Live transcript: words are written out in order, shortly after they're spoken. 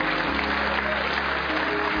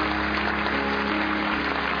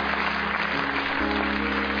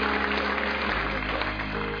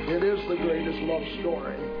is the greatest love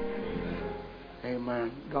story.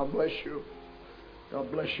 Amen. God bless you.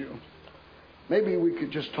 God bless you. Maybe we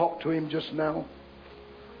could just talk to him just now.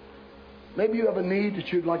 Maybe you have a need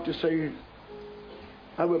that you'd like to say,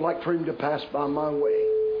 I would like for him to pass by my way.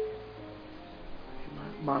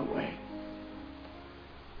 My way.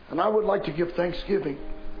 And I would like to give thanksgiving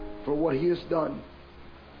for what he has done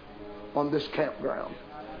on this campground.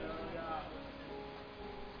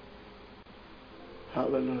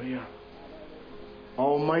 Hallelujah.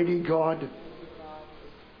 Almighty God,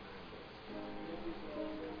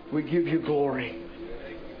 we give you glory.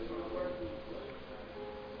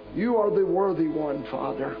 You are the worthy one,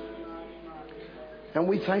 Father. And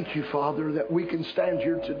we thank you, Father, that we can stand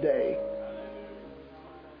here today.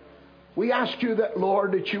 We ask you that,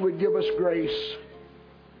 Lord, that you would give us grace.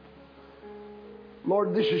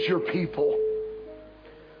 Lord, this is your people.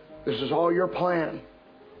 This is all your plan.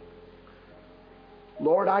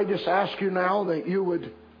 Lord, I just ask you now that you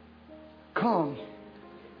would come.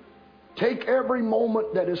 Take every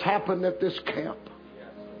moment that has happened at this camp.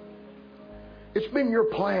 It's been your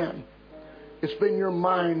plan. It's been your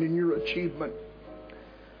mind and your achievement.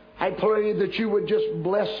 I pray that you would just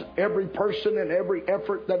bless every person and every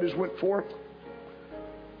effort that has went forth.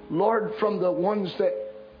 Lord, from the ones that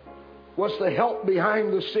was the help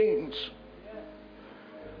behind the scenes.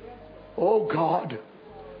 Oh God,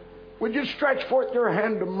 would you stretch forth your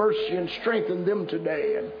hand of mercy and strengthen them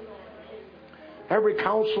today? And every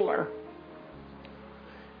counselor,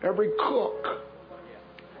 every cook,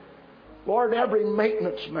 Lord, every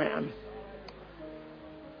maintenance man,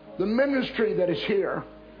 the ministry that is here,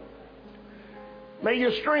 may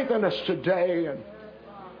you strengthen us today. And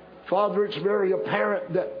Father, it's very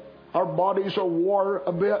apparent that our bodies are wore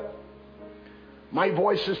a bit. My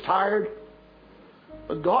voice is tired.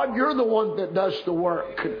 But God, you're the one that does the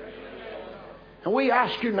work. And we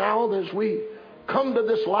ask you now that as we come to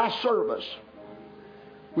this last service,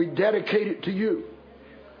 we dedicate it to you.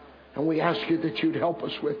 And we ask you that you'd help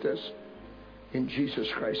us with this. In Jesus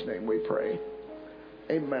Christ's name we pray.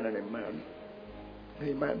 Amen and amen.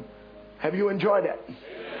 Amen. Have you enjoyed it?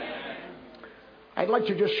 I'd like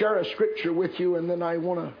to just share a scripture with you, and then I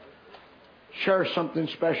want to share something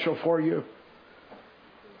special for you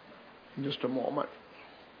in just a moment.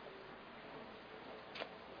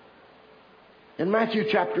 In Matthew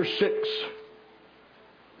chapter 6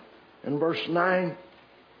 and verse 9,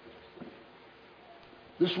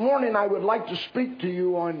 this morning I would like to speak to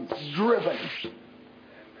you on driven.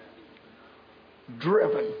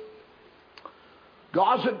 Driven.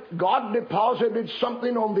 God deposited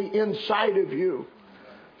something on the inside of you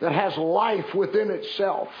that has life within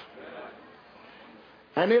itself.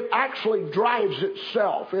 And it actually drives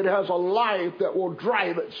itself. It has a life that will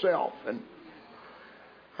drive itself. And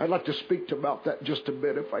I'd like to speak about that just a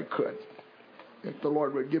bit if I could. If the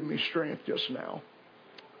Lord would give me strength just now.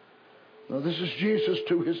 Now this is Jesus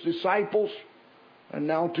to his disciples and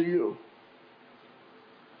now to you.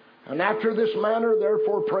 And after this manner,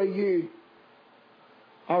 therefore, pray ye,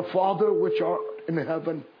 Our Father which art in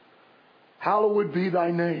heaven, hallowed be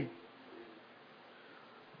thy name.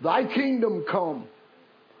 Thy kingdom come.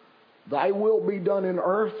 Thy will be done in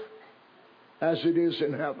earth as it is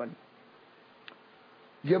in heaven.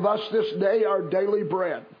 Give us this day our daily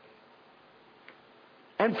bread.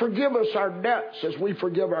 And forgive us our debts as we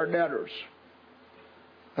forgive our debtors.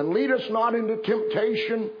 And lead us not into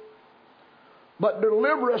temptation, but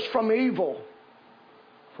deliver us from evil.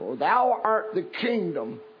 For thou art the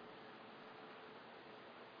kingdom.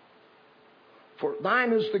 For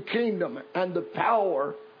thine is the kingdom and the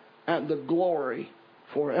power and the glory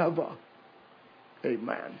forever.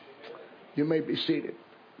 Amen. You may be seated.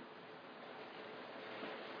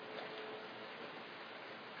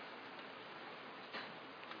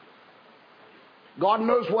 God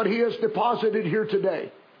knows what he has deposited here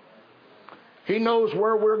today. He knows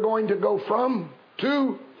where we're going to go from,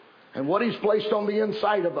 to, and what he's placed on the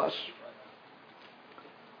inside of us.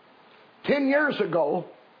 10 years ago,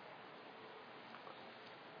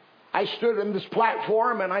 I stood in this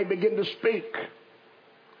platform and I began to speak.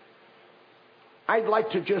 I'd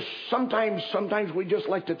like to just, sometimes we just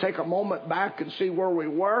like to take a moment back and see where we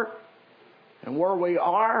were and where we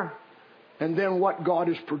are and then what God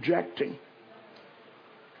is projecting.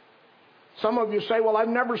 Some of you say, well, I've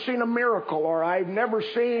never seen a miracle, or I've never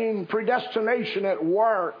seen predestination at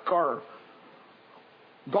work, or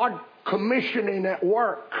God commissioning at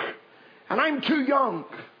work. And I'm too young.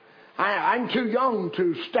 I'm too young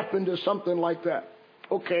to step into something like that.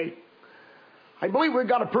 Okay. I believe we've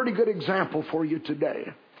got a pretty good example for you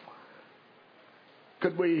today.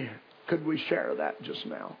 Could we share that just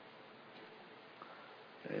now?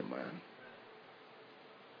 Amen.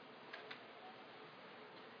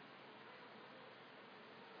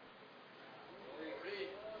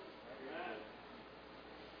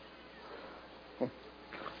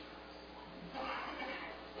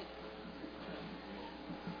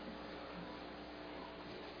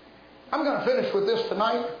 I'm going to finish with this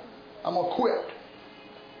tonight. I'm going to quit.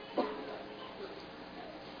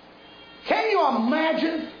 Can you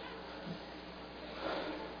imagine?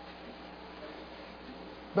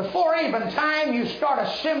 Before even time, you start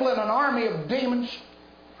assembling an army of demons.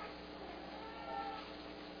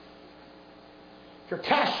 You're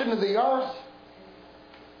cast into the earth.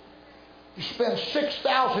 You spend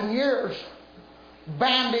 6,000 years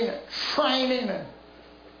banding and training and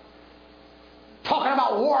talking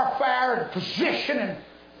about warfare and position and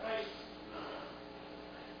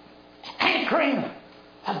anchoring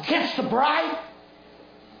against the bride.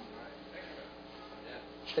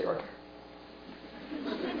 Stay right there.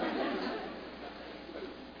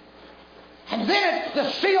 And then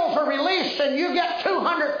the seals are released and you get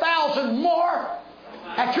 200,000 more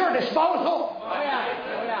at your disposal.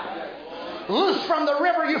 Loose from the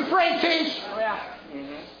river Euphrates.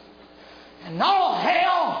 And all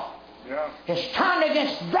hell is turned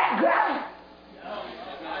against that guy.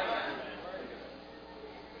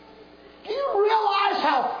 Do you realize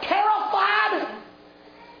how terrified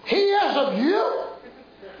he is of you?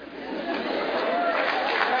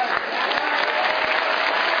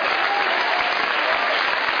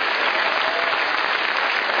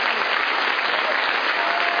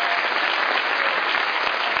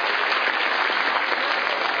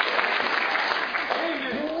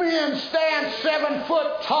 Men stand 7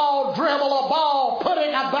 foot tall, dribble a ball, put it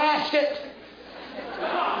in a basket.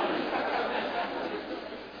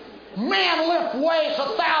 Men lift weights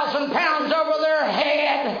 1,000 pounds over their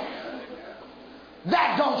head.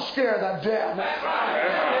 That don't scare the devil.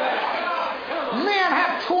 Men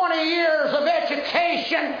have 20 years of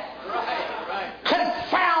education,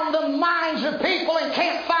 confound the minds of people and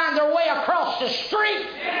can't find their way across the street.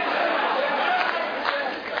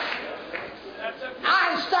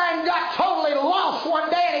 Einstein got totally lost one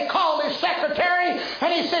day and he called his secretary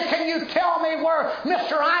and he said, "Can you tell me where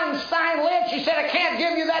Mr. Einstein lives?" She said, "I can't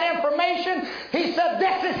give you that information." He said,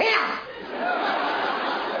 "This is him."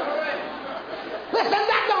 Listen,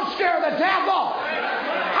 that don't scare the devil.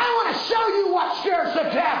 I want to show you what scares the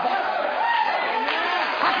devil.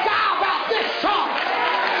 A guy about this tall.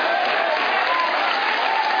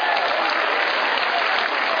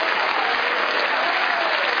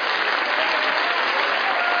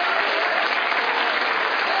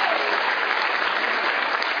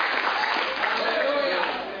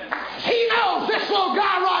 He knows this little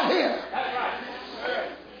guy right here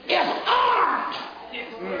is armed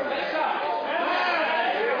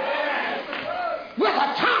with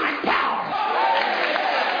atomic power.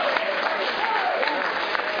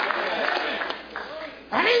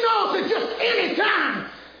 And he knows that just any time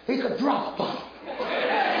he could drop a bomb.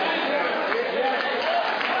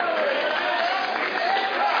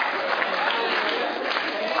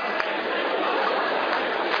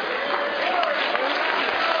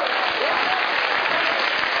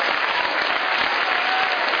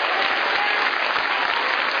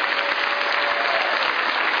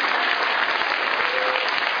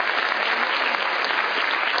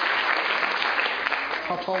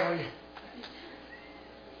 How tall are you?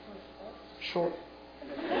 Short.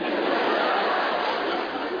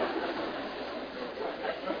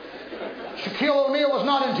 Shaquille O'Neal was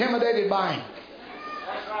not intimidated by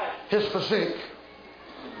his physique.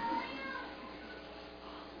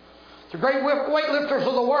 The great weightlifters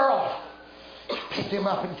of the world picked him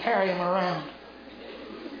up and carried him around.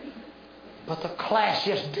 But the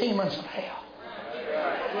classiest demons of hell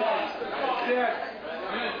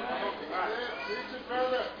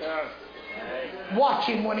watch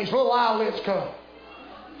him when his little eyelids come.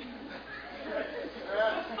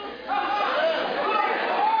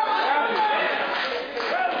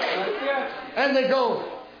 And they go,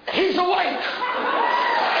 "He's awake."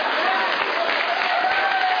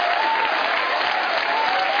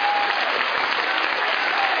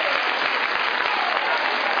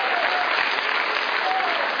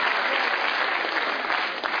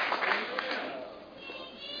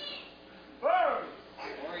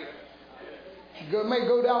 He may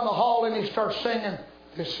go down the hall and he starts singing,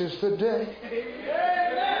 "This is the day.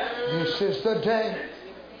 This is the day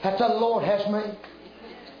that the Lord has made.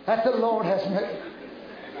 That the Lord has made."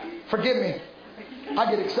 Forgive me. I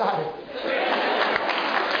get excited.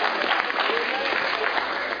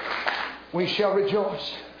 We shall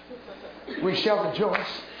rejoice. We shall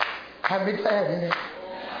rejoice. And be glad in it.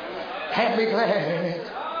 And be glad in it.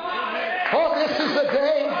 Oh, this is the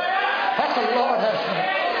day that the Lord has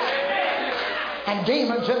made. And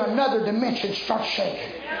demons in another dimension start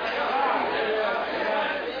shaking.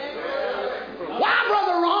 Why,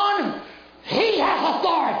 Brother Ron? He has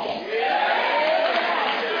authority.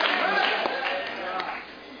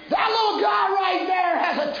 That little guy right there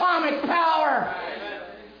has atomic power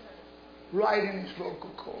right in his vocal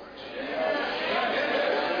cords.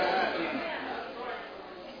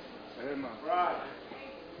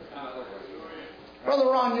 Brother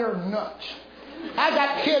Ron, you're nuts. I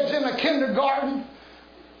got kids in the kindergarten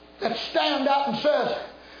that stand up and says,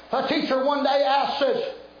 a teacher one day asked,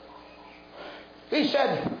 he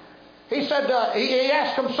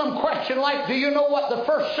asked them some question like, do you know what the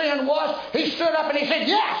first sin was? He stood up and he said,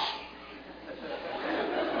 yes.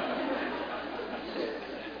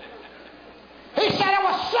 He said it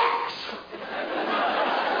was sex.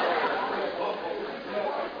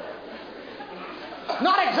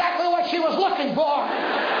 Not exactly what she was looking for.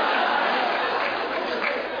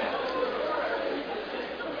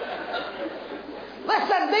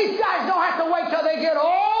 Listen, these guys don't have to wait till they get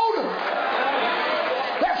old.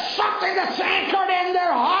 There's something that's anchored in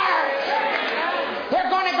their hearts. They're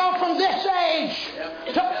going to go from this age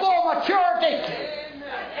to full maturity.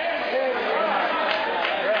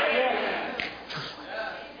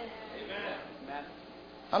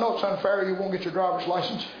 I know it's unfair you won't get your driver's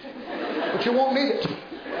license, but you won't need it.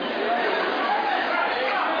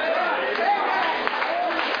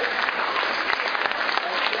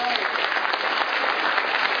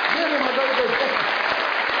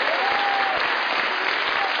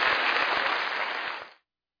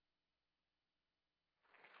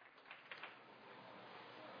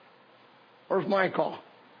 Where's my call?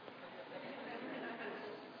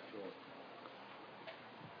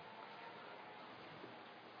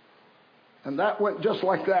 And that went just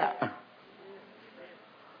like that.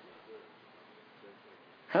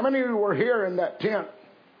 How many of you were here in that tent?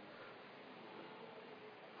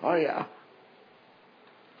 Oh, yeah.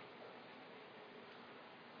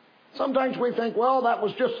 Sometimes we think, well, that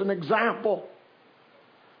was just an example.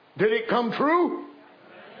 Did it come true?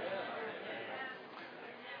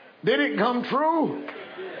 Did it come true?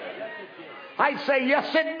 I'd say,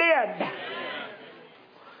 yes, it did.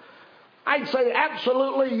 I'd say,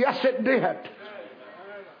 absolutely, yes, it did.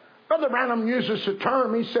 Brother Branham uses the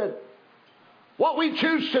term, he said, what we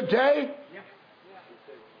choose today,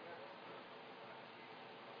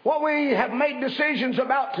 what we have made decisions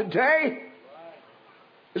about today,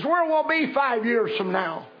 is where we'll be 5 years from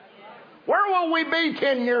now. Where will we be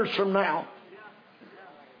 10 years from now?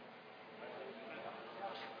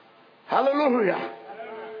 Hallelujah.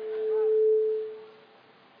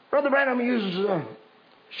 Brother Branham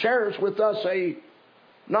shares with us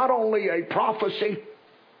not only a prophecy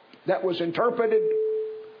that was interpreted,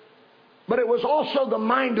 but it was also the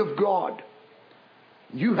mind of God.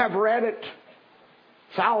 You have read it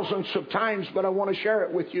thousands of times, but I want to share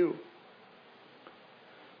it with you.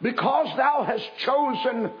 Because thou hast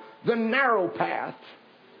chosen the narrow path,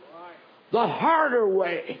 the harder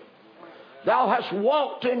way, thou hast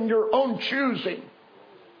walked in your own choosing.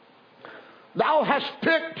 Thou hast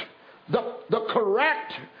picked the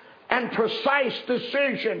correct and precise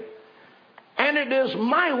decision. And it is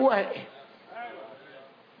my way.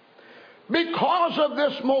 Because of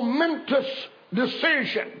this momentous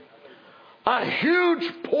decision, a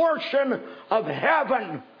huge portion of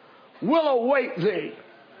heaven will await thee.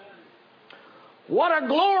 What a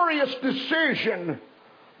glorious decision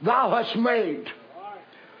thou hast made.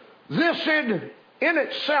 This in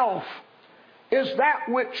itself is that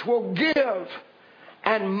which will give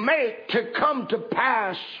and make to come to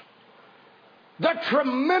pass the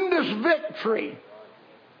tremendous victory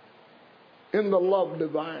in the love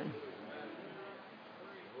divine.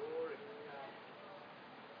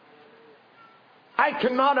 I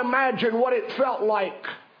cannot imagine what it felt like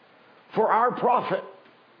for our prophet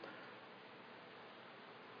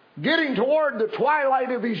getting toward the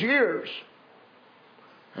twilight of his years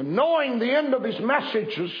and knowing the end of his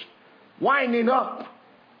message was winding up.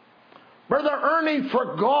 Brother Ernie,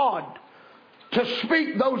 for God to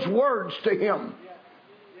speak those words to him.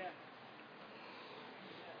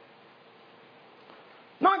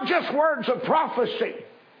 Not just words of prophecy,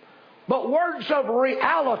 but words of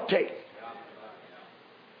reality.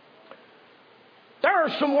 There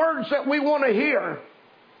are some words that we want to hear.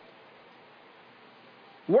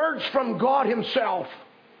 Words from God Himself.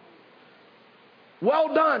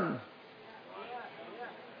 Well done.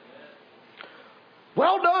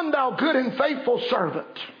 Well done, thou good and faithful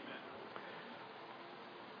servant.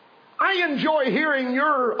 I enjoy hearing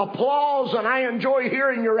your applause and I enjoy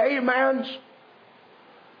hearing your amens.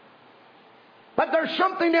 But there's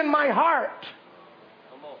something in my heart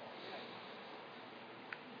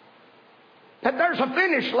that there's a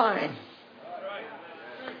finish line.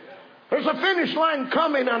 There's a finish line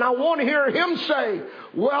coming, and I want to hear Him say,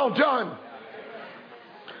 well done.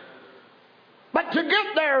 But to get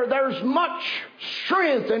there, there's much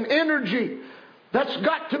strength and energy that's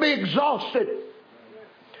got to be exhausted.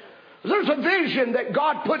 There's a vision that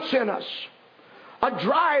God puts in us, a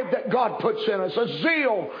drive that God puts in us, a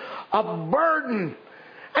zeal, a burden,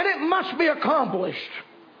 and it must be accomplished.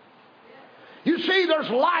 You see, there's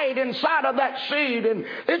light inside of that seed, and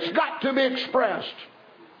it's got to be expressed.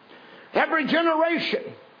 Every generation,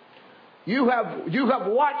 you have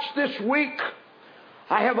watched this week.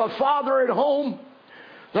 I have a father at home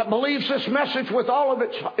that believes this message with all of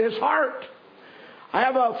his heart. I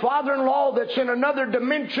have a father-in-law that's in another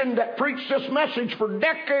dimension that preached this message for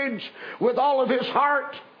decades with all of his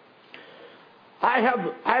heart.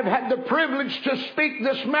 I've had the privilege to speak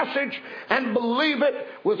this message and believe it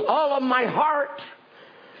with all of my heart,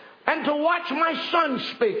 and to watch my son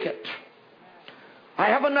speak it. I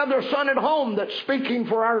have another son at home that's speaking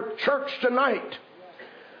for our church tonight.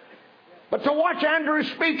 But to watch Andrew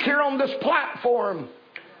speak here on this platform,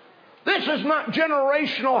 this is not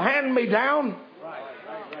generational hand-me-down.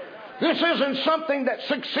 This isn't something that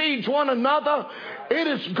succeeds one another. It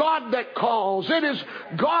is God that calls. It is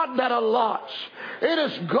God that allots. It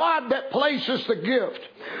is God that places the gift.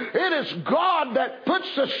 It is God that puts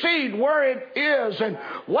the seed where it is and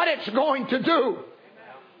what it's going to do.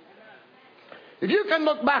 If you can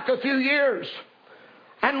look back a few years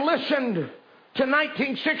and listen to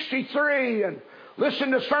 1963 and listen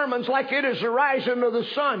to sermons like It Is the Rising of the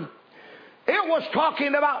Sun, it was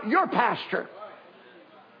talking about your pastor.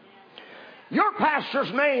 Your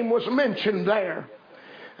pastor's name was mentioned there.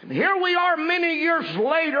 And here we are many years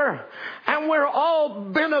later, and we're all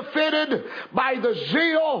benefited by the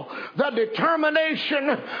zeal, the determination,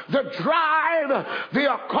 the drive,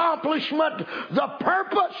 the accomplishment, the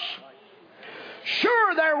purpose.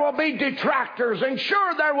 Sure, there will be detractors, and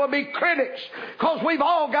sure, there will be critics, because we've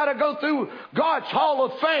all got to go through God's Hall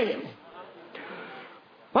of Fame.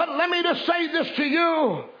 But let me just say this to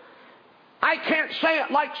you. I can't say it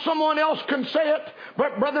like someone else can say it,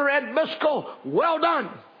 but Brother Ed Biscoe, well done.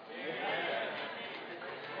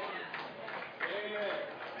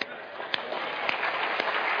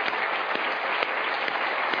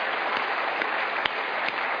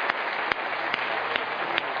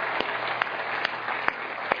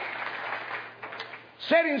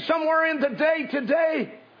 Sitting somewhere in the day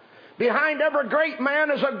today, behind every great man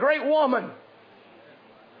is a great woman.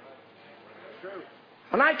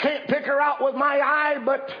 And I can't pick her out with my eye,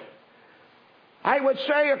 but I would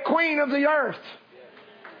say a queen of the earth,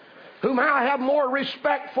 whom I have more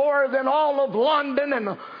respect for than all of London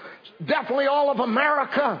and definitely all of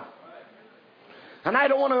America. And I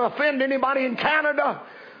don't want to offend anybody in Canada,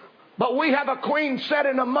 but we have a queen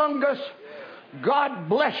sitting among us. God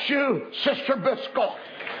bless you, Sister Biscoe.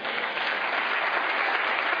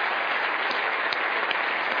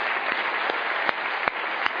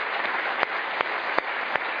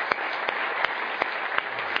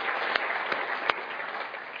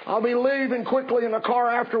 I'll be leaving quickly in a car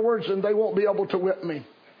afterwards, and they won't be able to whip me.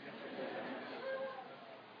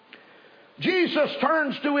 Jesus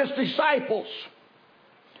turns to His disciples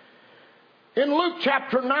in Luke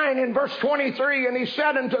chapter 9 in verse 23, and He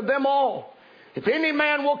said unto them all, if any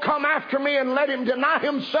man will come after me, and let him deny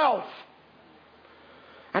himself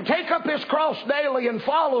and take up his cross daily and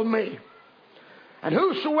follow me. And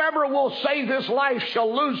whosoever will save his life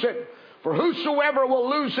shall lose it. For whosoever will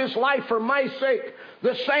lose his life for my sake,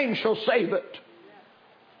 the same shall save it.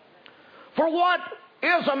 For what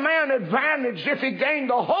is a man advantaged if he gain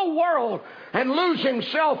the whole world and lose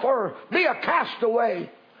himself or be a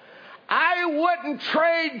castaway? I wouldn't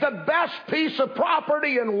trade the best piece of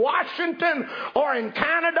property in Washington or in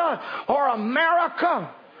Canada or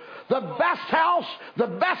America, the best house, the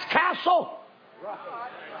best castle,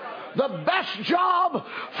 the best job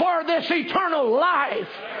for this eternal life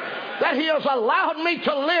that He has allowed me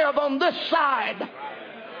to live on this side.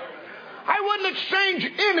 I wouldn't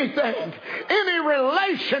exchange anything, any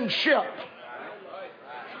relationship,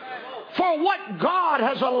 for what God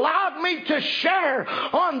has allowed me to share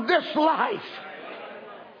on this life.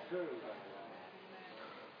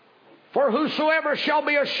 For whosoever shall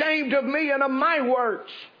be ashamed of me and of my words,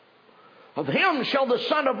 of him shall the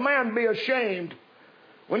Son of Man be ashamed,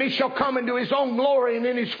 when He shall come into His own glory and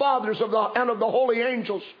in His Father's and of the holy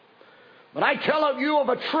angels. But I tell you of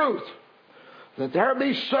a truth, that there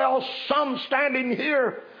be some standing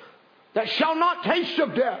here that shall not taste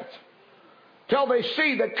of death till they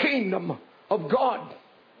see the kingdom of God.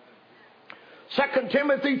 2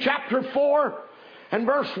 Timothy chapter 4 and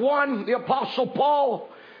verse 1, the Apostle Paul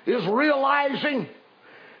is realizing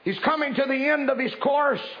he's coming to the end of his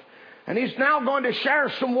course, and he's now going to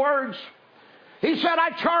share some words. He said,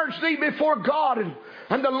 I charge thee before God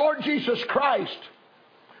and the Lord Jesus Christ,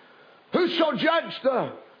 who shall judge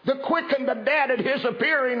the quick and the dead at his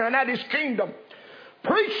appearing and at his kingdom.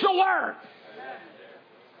 Preach the word.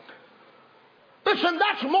 Listen,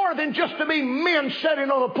 that's more than just to be men sitting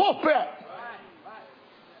on a pulpit.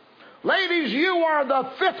 Ladies, you are the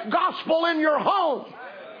fifth gospel in your home.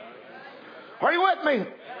 Are you with me?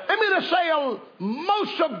 Let me just say,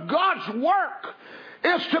 most of God's work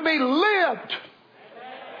is to be lived.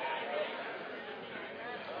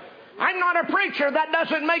 I'm not a preacher. That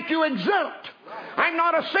doesn't make you exempt. I'm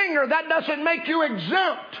not a singer. That doesn't make you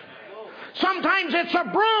exempt. Sometimes it's a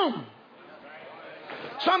broom.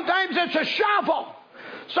 Sometimes it's a shovel.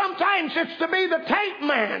 Sometimes it's to be the tape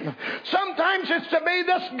man. Sometimes it's to be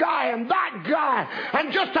this guy and that guy.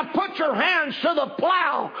 And just to put your hands to the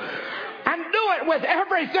plow and do it with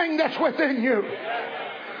everything that's within you.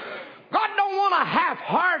 God don't want a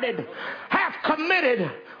half-hearted,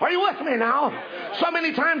 half-committed. Are you with me now? So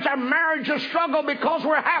many times our marriages struggle because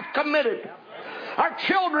we're half-committed. Our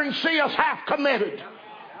children see us half-committed.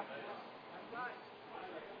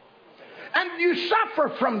 And you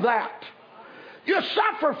suffer from that. You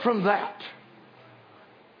suffer from that.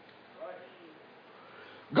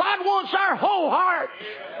 God wants our whole heart.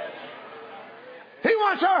 He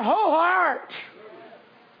wants our whole heart.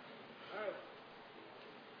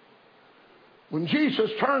 When Jesus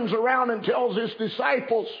turns around and tells his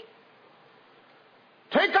disciples,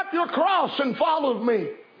 take up your cross and follow me.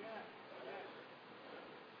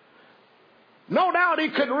 No doubt he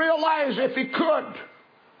could realize if he could.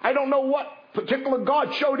 I don't know what particular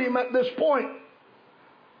God showed him at this point.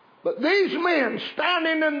 But these men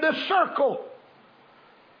standing in this circle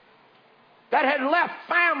that had left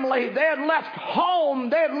family, they had left home,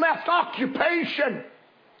 they had left occupation,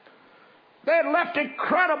 they had left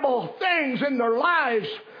incredible things in their lives,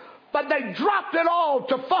 but they dropped it all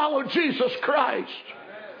to follow Jesus Christ.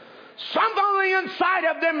 Something on the inside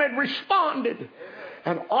of them had responded,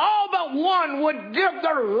 and all but one would give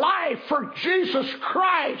their life for Jesus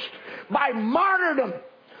Christ by martyrdom.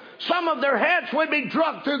 Some of their heads would be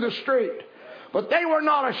dragged through the street, but they were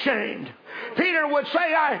not ashamed. Peter would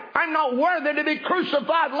say, I'm not worthy to be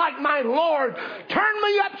crucified like my Lord. Turn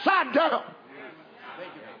me upside down.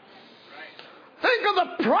 Think of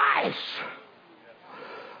the price.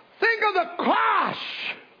 Think of the cross.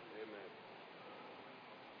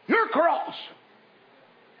 Your cross.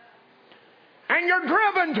 And you're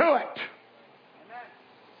driven to it.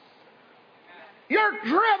 You're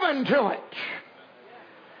driven to it.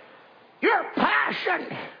 Your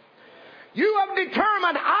passion. You have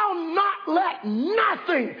determined, I'll not let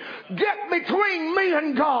nothing get between me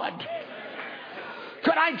and God.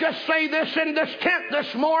 Could I just say this in this tent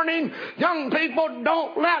this morning? Young people,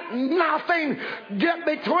 don't let nothing get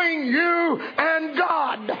between you and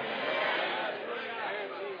God.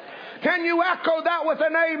 Can you echo that with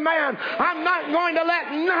an amen? I'm not going to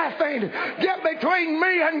let nothing get between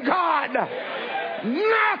me and God.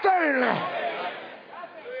 Nothing.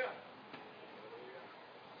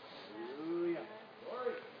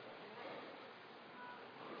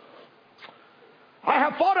 I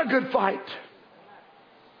have fought a good fight.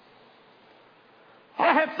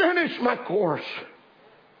 I have finished my course.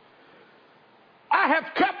 I have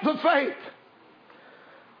kept the faith.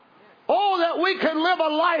 Oh, that we can live a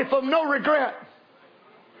life of no regret.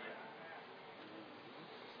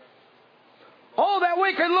 Oh, that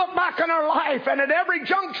we can look back on our life and at every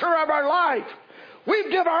juncture of our life,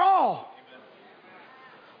 we've given our all.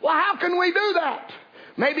 Well, how can we do that?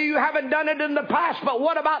 Maybe you haven't done it in the past, but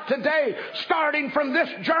what about today? Starting from this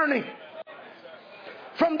journey,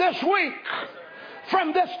 from this week,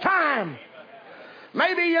 from this time.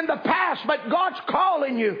 Maybe in the past, but God's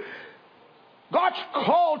calling you. God's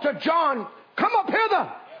called to John, come up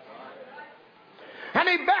hither. And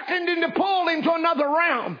he beckoned him to pull him to another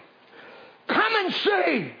realm. Come and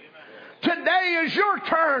see. Today is your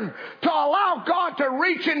turn to allow God to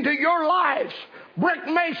reach into your lives. Brick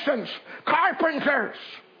masons, carpenters,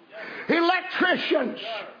 electricians.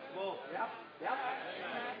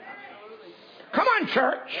 Come on,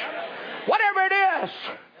 church. Whatever it is.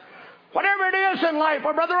 Whatever it is in life.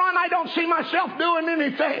 Well, Brother Ron, I don't see myself doing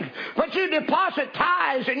anything. But you deposit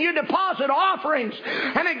tithes and you deposit offerings.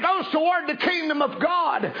 And it goes toward the kingdom of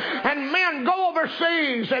God. And men go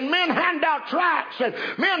overseas. And men hand out tracts. And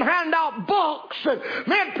men hand out books. And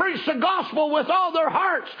men preach the gospel with all their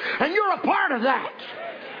hearts. And you're a part of that.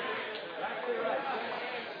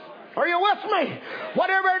 Are you with me?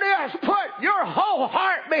 Whatever it is, put your whole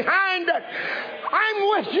heart behind it. I'm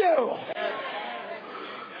with you.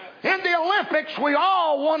 In the Olympics, we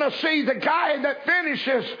all want to see the guy that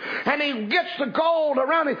finishes and he gets the gold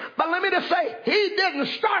around him. But let me just say, he didn't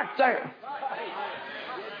start there.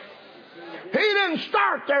 He didn't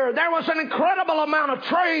start there. There was an incredible amount of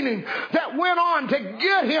training that went on to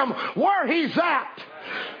get him where he's at.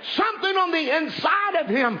 Something on the inside of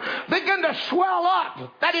him began to swell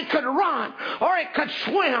up that he could run, or he could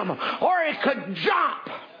swim, or he could jump.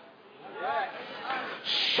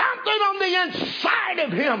 Something on the inside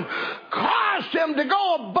of him caused him to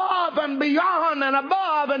go above and beyond and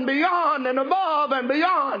above and beyond and above and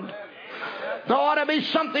beyond. There ought to be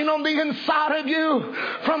something on the inside of you,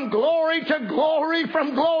 from glory to glory,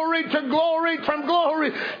 from glory to glory, from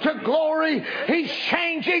glory to glory. He's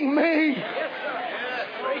changing me.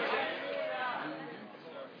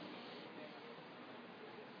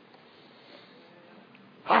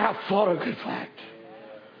 I have fought a good fight.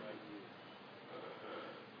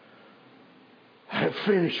 I have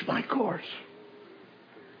finished my course.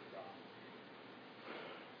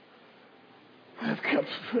 I have kept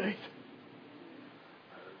the faith.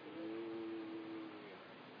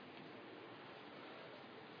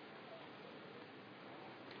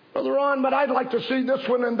 Brother Ron, but I'd like to see this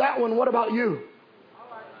one and that one. What about you?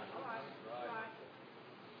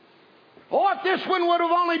 Oh, if this one would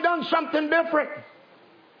have only done something different.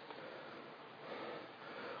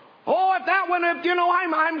 Oh, if that one, if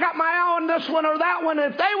I'm got my eye on this one or that one,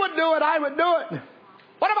 if they would do it, I would do it.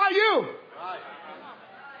 What about you?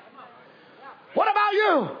 What about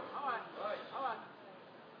you?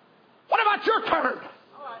 What about your turn?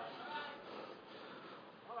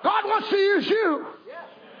 God wants to use you.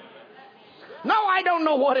 No, I don't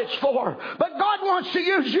know what it's for, but God wants to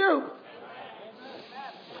use you.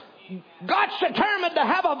 God's determined to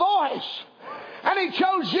have a voice, and He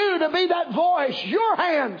chose you to be that voice. Your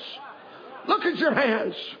hands. Look at your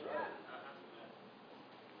hands.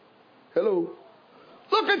 Hello.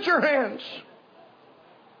 Look at your hands.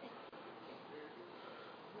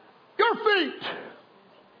 Your feet.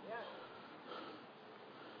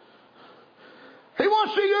 He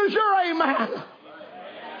wants to use your amen.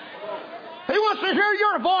 He wants to hear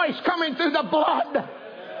your voice coming through the blood.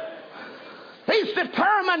 He's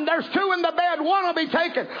determined there's two in the bed, one will be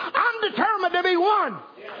taken. I'm determined to be one.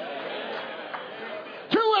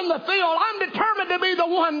 Two in the field, I'm determined to be the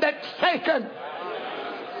one that's taken.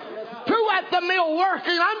 Two at the mill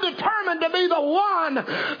working, I'm determined to be the one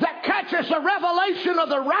that catches the revelation of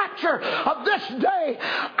the rapture of this day.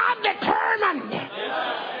 I'm determined.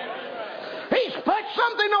 He's put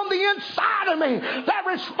something on the inside of me that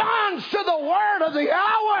responds to the word of the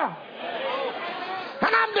hour.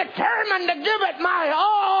 And I'm determined to give it my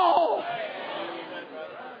all.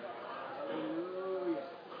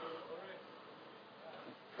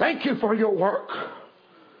 Thank you for your work.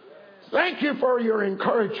 Thank you for your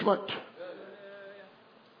encouragement.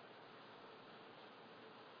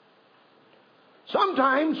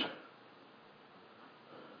 Sometimes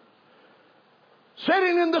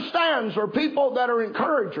sitting in the stands are people that are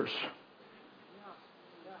encouragers.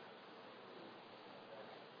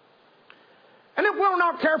 And if we're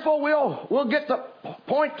not careful, we'll get the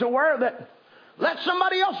point to where that let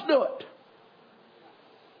somebody else do it.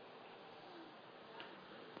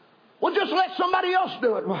 We'll just let somebody else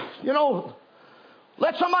do it.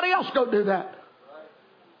 Let somebody else go do that.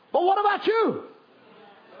 But what about you?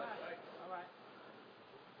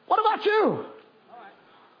 What about you?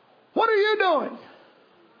 What are you doing?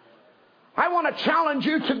 I want to challenge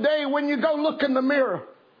you today when you go look in the mirror.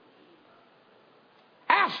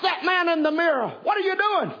 Ask that man in the mirror, what are you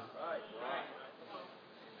doing?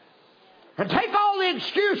 And take all the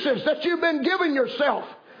excuses that you've been giving yourself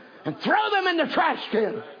and throw them in the trash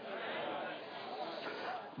can.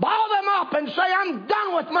 Ball them up and say, I'm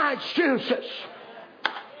done with my excuses.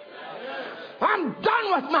 I'm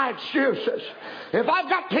done with my excuses. If I've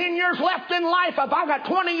got 10 years left in life, if I've got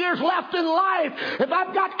 20 years left in life, if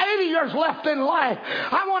I've got 80 years left in life,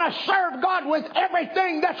 I want to serve God with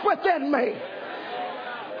everything that's within me.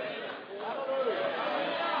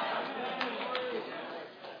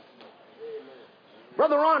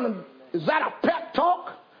 Brother Ron, is that a pep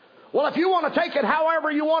talk? Well, if you want to take it however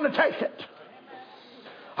you want to take it.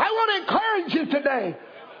 I want to encourage you today.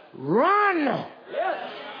 Run.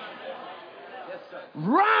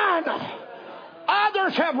 Run.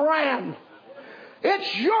 Others have ran.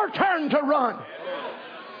 It's your turn to run.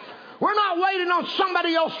 We're not waiting on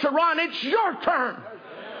somebody else to run. It's your turn.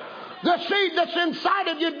 The seed that's inside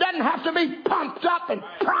of you doesn't have to be pumped up and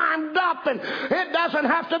primed up, and it doesn't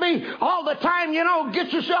have to be all the time,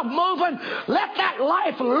 get yourself moving. Let that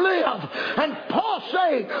life live and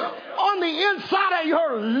pulsate on the inside of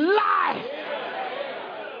your life.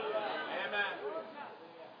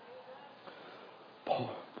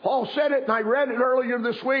 Paul said it, and I read it earlier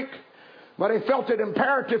this week, but I felt it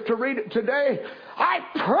imperative to read it today. I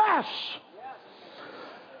press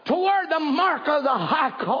toward the mark of the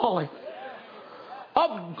high calling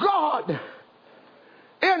of God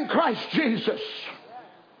in Christ Jesus.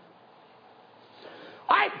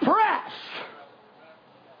 I press.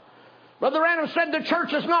 Brother Adam said the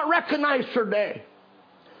church is not recognized today.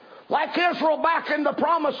 Like Israel back in the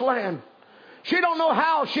promised land. She don't know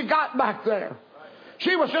how she got back there.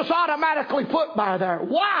 She was just automatically put by there.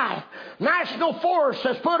 Why? National force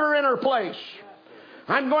has put her in her place.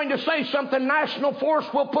 I'm going to say something. National force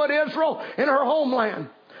will put Israel in her homeland.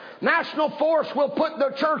 National force will put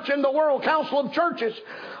the church in the World Council of Churches.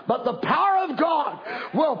 But the power of God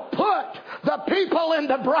will put the people in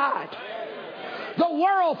the bride. The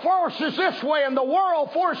world force is this way and the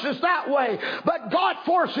world force is that way. But God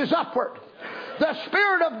force is upward. The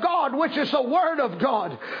Spirit of God, which is the Word of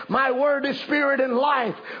God, my Word is Spirit and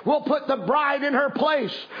life, will put the bride in her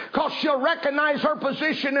place because she'll recognize her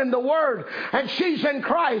position in the Word, and she's in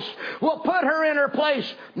Christ. We'll put her in her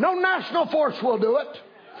place. No national force will do it.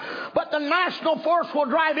 But the national force will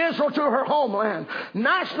drive Israel to her homeland.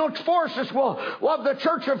 National forces of the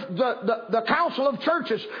church of the Council of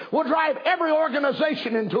Churches will drive every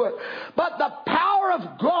organization into it. But the power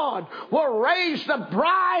of God will raise the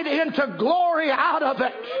bride into glory out of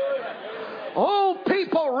it. Oh,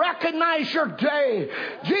 people, recognize your day.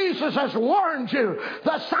 Jesus has warned you.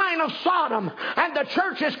 The sign of Sodom and the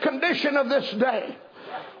church's condition of this day.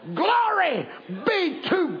 Glory be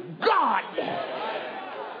to God.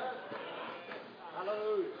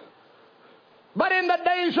 But in the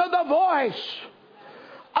days of the voice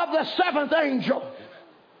of the seventh angel,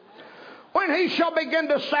 when he shall begin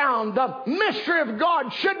to sound, the mystery of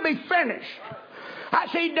God should be finished, as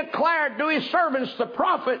he declared to his servants the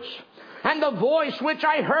prophets. And the voice which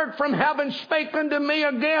I heard from heaven spake unto me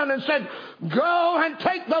again and said, Go and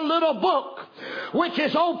take the little book which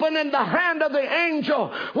is open in the hand of the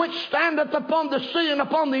angel which standeth upon the sea and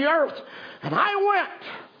upon the earth. And I went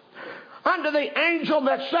unto the angel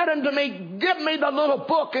that said unto me, Give me the little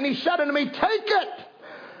book. And he said unto me, Take it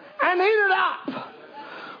and eat it up.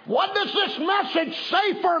 What does this message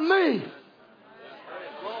say for me?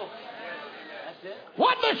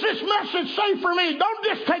 What does this message say for me? Don't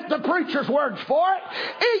just take the preacher's words for it.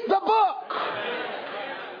 Eat the book.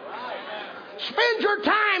 Spend your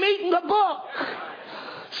time eating the book.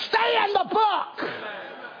 Stay in the book.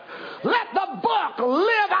 Let the book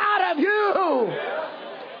live out of you.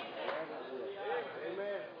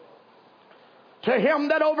 To him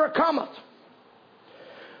that overcometh.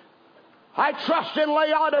 I trust in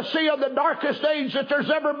Laodicea, the darkest age that there's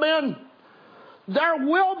ever been, there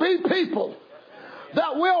will be people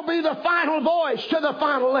that will be the final voice to the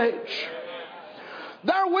final age.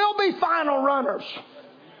 There will be final runners.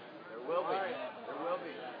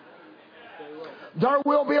 There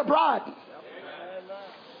will be a bride.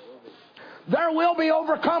 There will be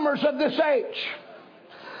overcomers of this age.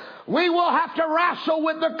 We will have to wrestle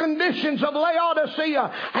with the conditions of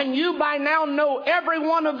Laodicea. And you by now know every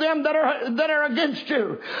one of them that are against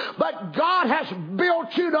you. But God has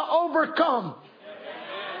built you to overcome.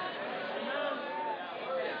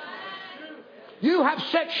 You have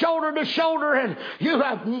set shoulder to shoulder, and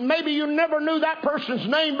maybe you never knew that person's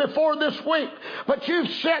name before this week, but you've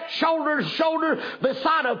set shoulder to shoulder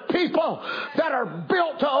beside of people that are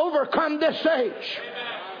built to overcome this age.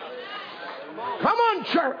 Come on,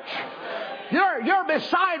 church. You're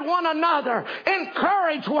beside one another.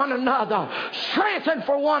 Encourage one another. Strengthen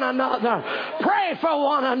for one another. Pray for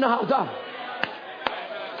one another.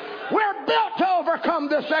 We're built to overcome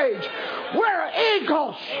this age. We're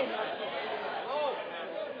eagles.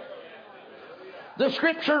 The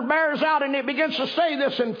scripture bears out, and it begins to say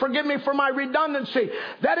this, and forgive me for my redundancy,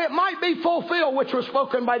 that it might be fulfilled which was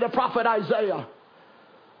spoken by the prophet Isaiah.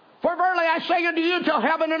 For verily I say unto you, till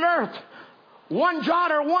heaven and earth, one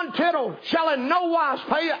jot or one tittle shall in no wise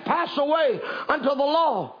pass away unto the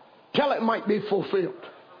law, till it might be fulfilled.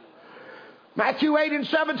 Matthew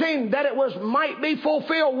 8:17, that it might be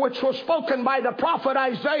fulfilled which was spoken by the prophet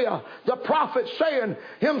Isaiah, the prophet saying,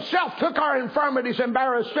 himself took our infirmities and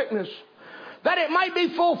bare our sickness. That it might be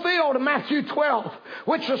fulfilled in Matthew 12,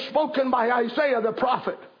 which was spoken by Isaiah the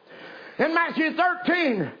prophet. In Matthew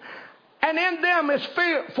 13, And in them is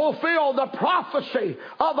fulfilled the prophecy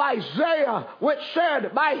of Isaiah, which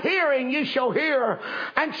said, by hearing ye shall hear,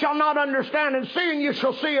 and shall not understand, and seeing you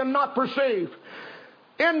shall see and not perceive.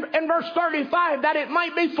 In verse 35, that it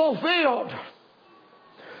might be fulfilled.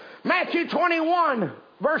 Matthew 21,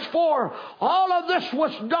 verse 4, all of this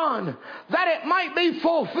was done that it might be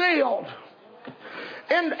fulfilled.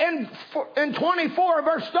 In 24,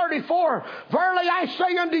 verse 34, verily I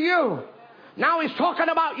say unto you, now he's talking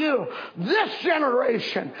about you, this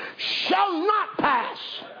generation shall not pass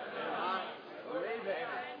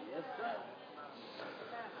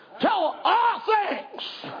till all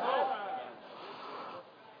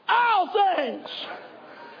things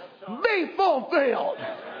be fulfilled.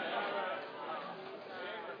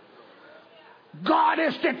 God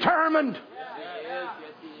is determined.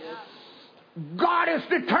 God is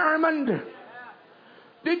determined.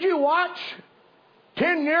 Did you watch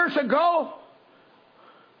 10 years ago?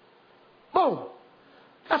 Boom.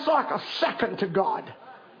 That's like a second to God.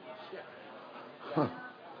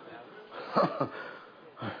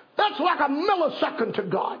 That's like a millisecond to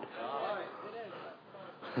God.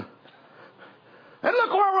 And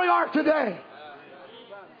look where we are today.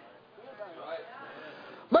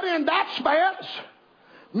 But in that space,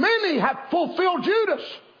 many have fulfilled Judas.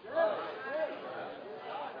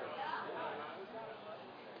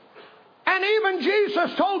 And even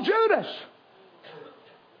Jesus told Judas,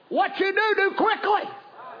 what you do quickly.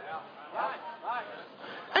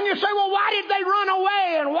 And you say, well, why did they run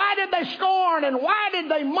away? And why did they scorn? And why did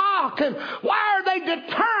they mock? And why are they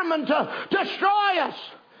determined to destroy us?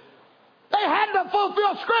 They had to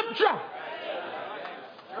fulfill Scripture.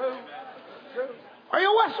 Are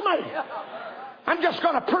you with me? I'm just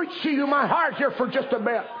going to preach to you my heart here for just a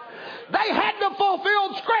bit. They had to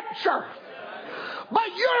fulfill Scripture.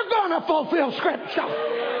 But you're going to fulfill Scripture.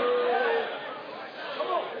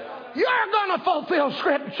 You're going to fulfill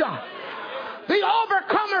Scripture. The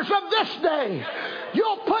overcomers of this day,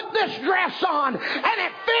 you'll put this dress on and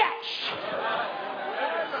it fits.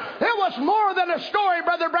 It was more than a story,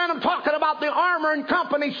 Brother Branham, talking about the Armour and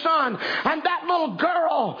Company son and that little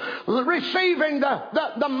girl receiving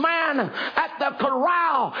the man at the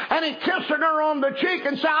corral, and he kissed her on the cheek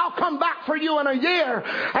and said, I'll come back for you in a year.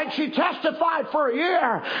 And she testified for a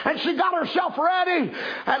year, and she got herself ready.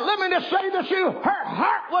 And let me just say this to you, her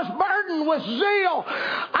heart was burdened with zeal.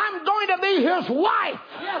 I'm going to be his wife.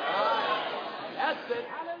 Yes. That's it.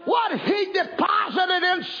 What he deposited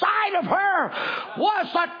inside of her was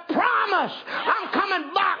a promise. I'm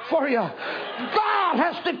coming back for you. God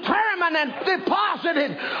has determined and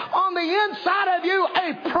deposited on the inside of you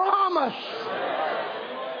a promise.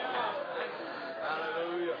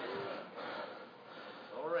 Hallelujah.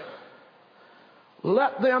 Glory.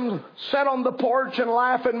 Let them sit on the porch and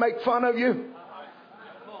laugh and make fun of you.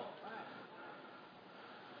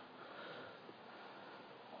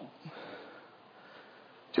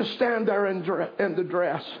 Just stand there in the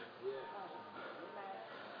dress.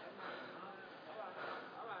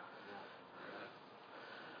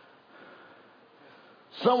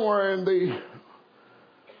 Somewhere in the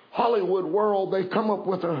Hollywood world, they come up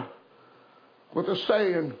with a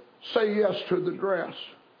saying, say yes to the dress.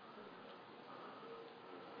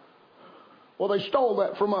 Well, they stole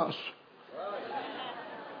that from us.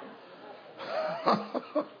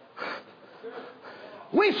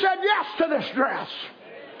 We said yes to this dress.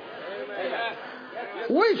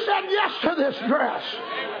 We said yes to this dress.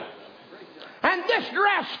 And this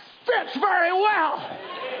dress fits very well.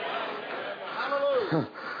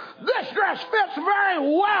 This dress fits very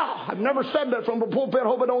well. I've never said that from the pulpit.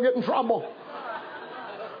 Hope I don't get in trouble.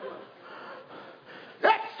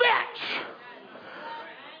 It fits.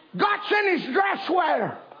 God's in his dress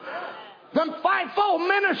wear. The fivefold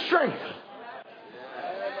ministry.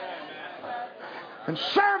 And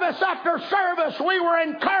service after service, we were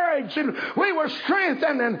encouraged and we were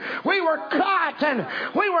strengthened and we were cut and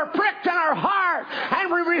we were pricked in our heart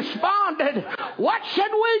and we responded. What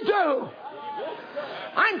should we do?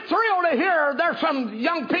 I'm thrilled to hear there's some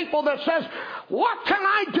young people that says, what can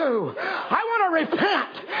I do? I want to repent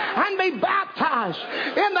and be baptized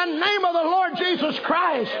in the name of the Lord Jesus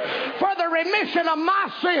Christ for the remission of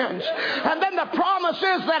my sins. And then the promise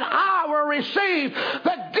is that I will receive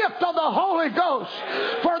the gift of the Holy Ghost.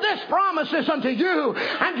 For this promise is unto you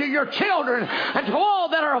and to your children and to all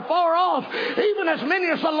that are afar off, even as many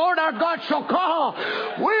as the Lord our God shall call.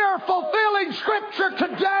 We are fulfilling Scripture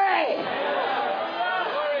today.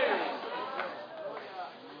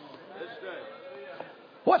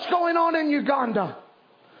 What's going on in Uganda?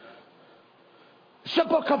 It's the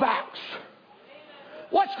book of Acts.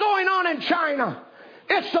 What's going on in China?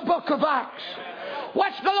 It's the book of Acts.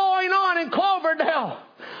 What's going on in Cloverdale?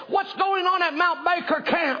 What's going on at Mount Baker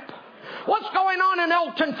Camp? What's going on in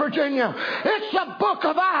Elton, Virginia? It's the book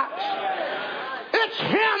of Acts. It's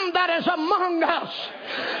Him that is among us.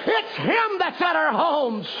 It's Him that's at our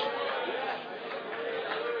homes.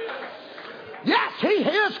 Yes, He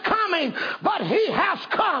is coming, but He has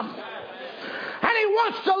come. And He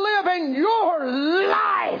wants to live in your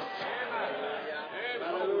life.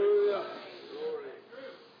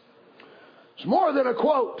 It's more than a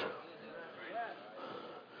quote.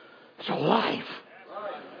 It's a life.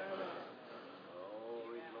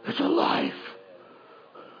 It's a life.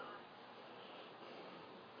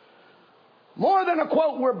 More than a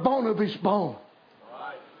quote, we're bone of His bone.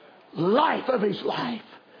 Life of His life.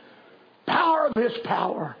 Power of His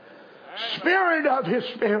power. Spirit of His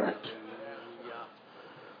Spirit.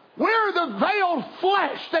 We're the veiled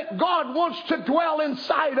flesh that God wants to dwell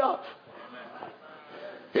inside of.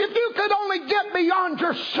 If you could only get beyond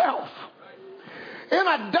yourself in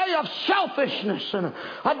a day of selfishness and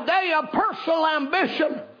a day of personal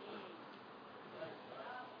ambition,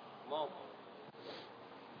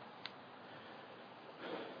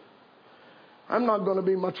 I'm not going to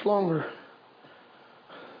be much longer,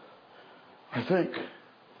 I think.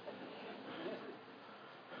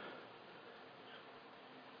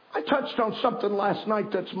 I touched on something last night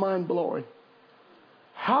that's mind-blowing.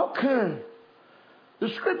 How can, the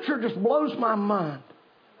scripture just blows my mind.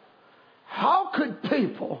 How could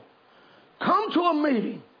people come to a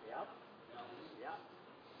meeting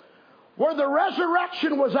where the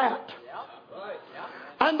resurrection was at,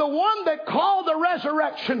 and the one that called the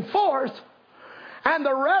resurrection forth and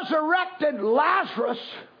the resurrected Lazarus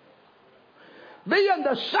be in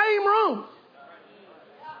the same room,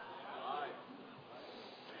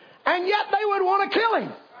 and yet they would want to kill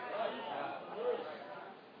him?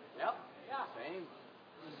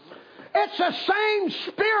 It's the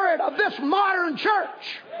same spirit of this modern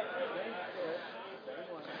church.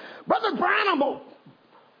 Brother Branham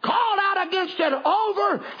called out against it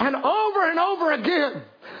over and over and over again,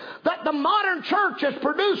 that the modern church is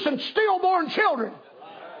producing stillborn children.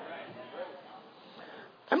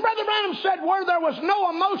 And Brother Branham said, where there was no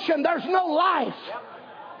emotion, there's no life.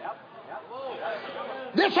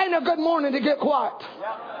 This ain't a good morning to get quiet.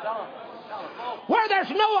 Where there's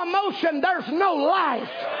no emotion, there's no life.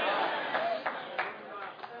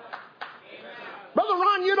 Brother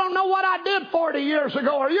Ron, you don't know what I did 40 years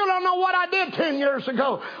ago, or you don't know what I did 10 years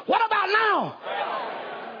ago. What about now?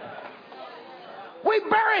 We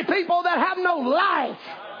bury people that have no life.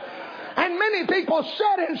 And many people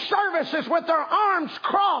sit in services with their arms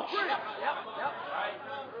crossed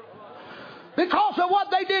because of what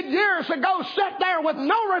they did years ago, sit there with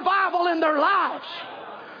no revival in their lives.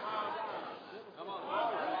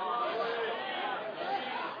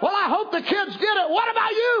 Well, I hope the kids get it. What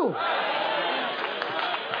about you?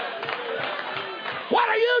 What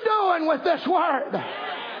are you doing with this word?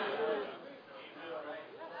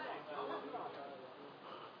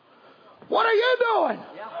 What are you doing?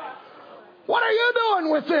 What are you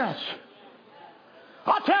doing with this?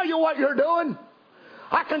 I'll tell you what you're doing.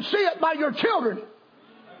 I can see it by your children.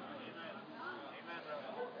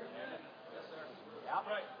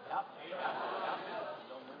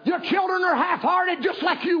 Your children are half-hearted just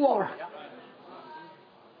like you are.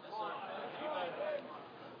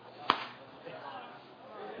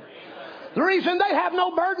 The reason they have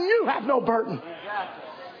no burden, you have no burden.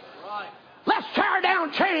 Let's tear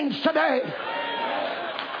down chains today.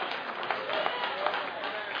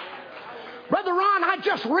 Brother Ron, I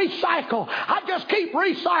just recycle. I just keep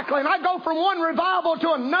recycling. I go from one revival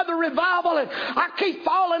to another revival, and I keep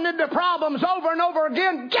falling into problems over and over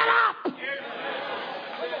again. Get up!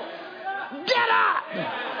 Get up!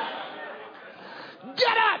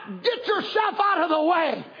 Get up! Get yourself out of the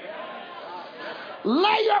way.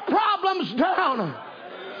 Lay your problems down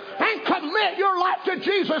and commit your life to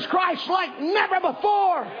Jesus Christ like never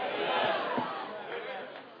before.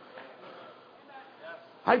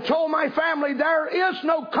 I told my family there is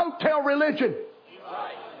no coattail religion.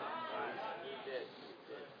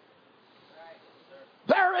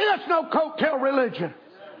 There is no coattail religion.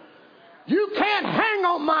 You can't hang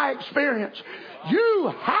on my experience.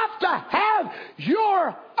 You have to have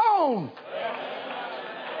your own.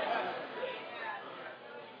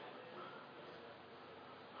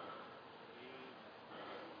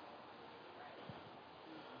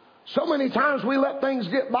 So many times we let things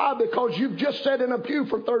get by because you've just sat in a pew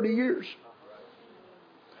for 30 years.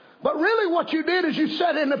 But really what you did is you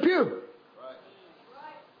sat in the pew.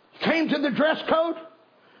 Came to the dress code.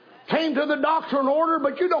 Came to the doctrine order,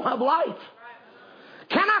 but you don't have life.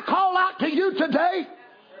 Can I call out to you today?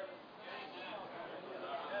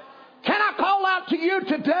 Can I call out to you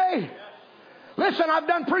today? Listen, I've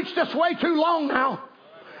done preached this way too long now.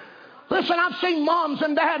 Listen, I've seen moms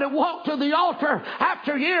and dad that walked to the altar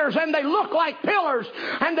after years and they looked like pillars,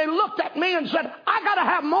 and they looked at me and said, I got to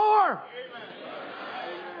have more.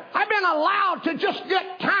 I've been allowed to just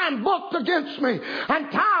get time booked against me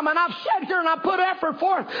and time, and I've sat here and I've put effort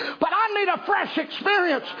forth, but I need a fresh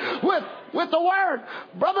experience with the Word.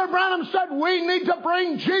 Brother Branham said we need to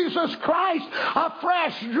bring Jesus Christ a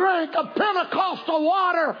fresh drink of Pentecostal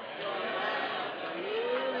water.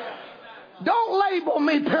 Don't label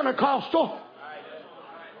me Pentecostal.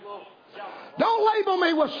 Don't label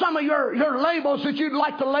me with some of your labels that you'd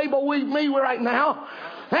like to label me right now.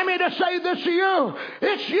 Let me just say this to you.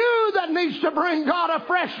 It's you that needs to bring God a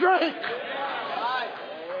fresh drink.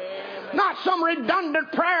 Not some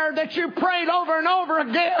redundant prayer that you prayed over and over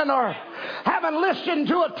again or haven't listened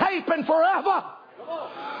to a tape in forever.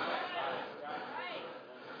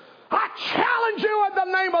 I challenge you in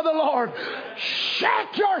the name of the Lord.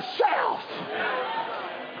 Shake yourself.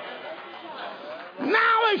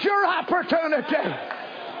 Now is your opportunity.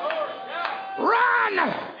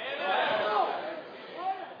 Run.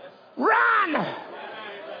 Run.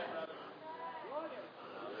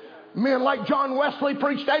 Men like John Wesley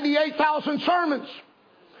preached 88,000 sermons.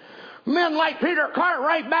 Men like Peter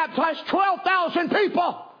Cartwright baptized 12,000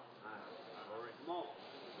 people.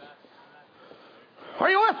 Are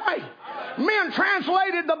you with me? Men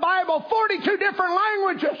translated the Bible 42 different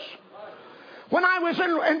languages. When I was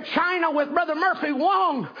in China with Brother Murphy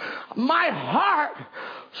Wong, my heart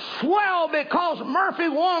swelled because Murphy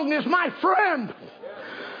Wong is my friend.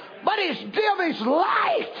 But he's given his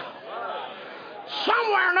life.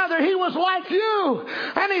 Somewhere or another he was like you.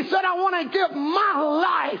 And he said, I want to give my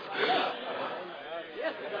life.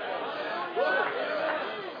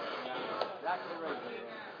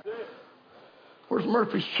 Where's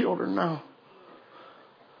Murphy's children now?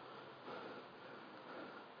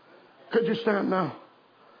 Could you stand now?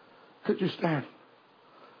 Could you stand?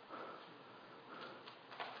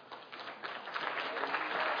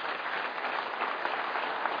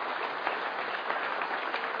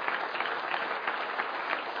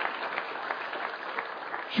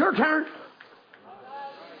 It's your turn.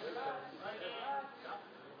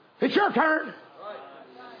 It's your turn.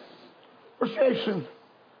 Where's Jason?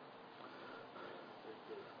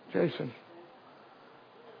 Jason.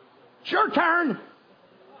 It's your turn.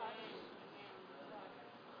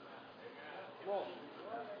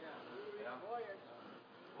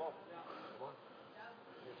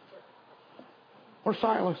 Where's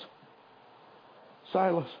Silas?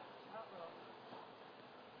 Silas.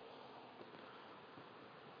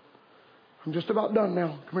 I'm just about done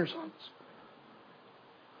now. Come here, Silas.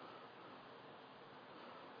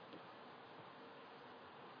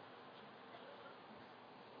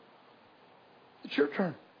 It's your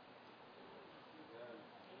turn.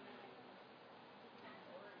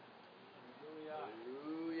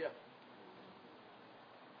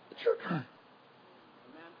 It's your turn.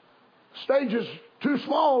 Stage is too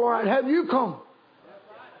small, or I'd have you come.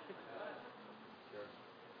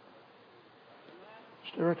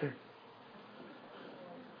 Stay right there.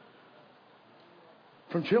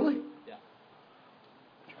 From Chile? Yeah.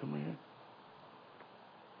 Did you come in?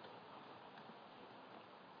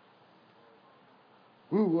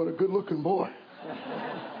 Ooh, what a good-looking boy.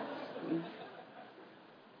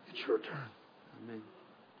 It's your turn. Amen.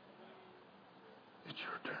 It's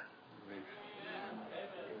your turn. Amen.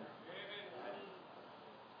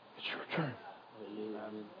 It's your turn.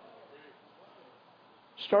 Amen.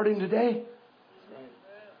 Starting today,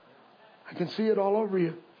 I can see it all over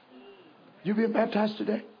you. You being baptized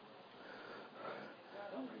today?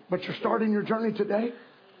 But you're starting your journey today?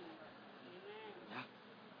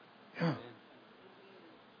 Yeah.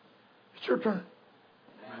 It's your turn.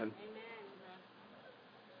 Amen.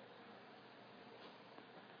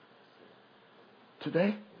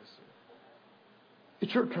 Today?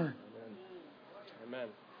 It's your turn. Amen.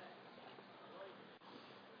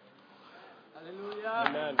 Hallelujah.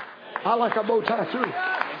 Amen. I like a bow tie too.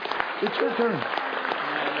 It's your turn.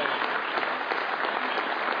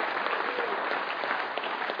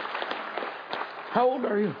 How old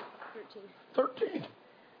are you? 13.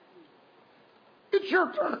 It's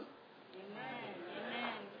your turn.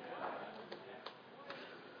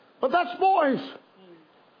 But that's boys.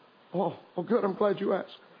 Oh, good. I'm glad you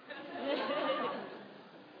asked.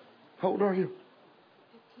 How old are you?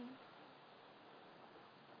 15.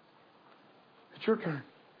 It's your turn.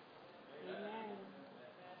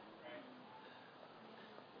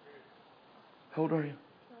 How old are you?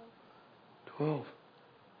 12.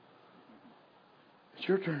 It's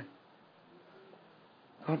your turn.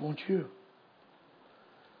 God wants you.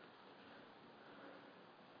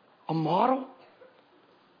 A model?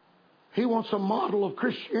 He wants a model of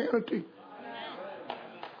Christianity.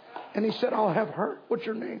 And he said, I'll have her. What's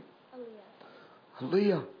your name?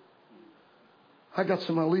 Aaliyah. I got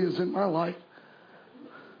some Aaliyahs in my life.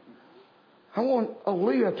 I want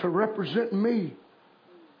Aaliyah to represent me.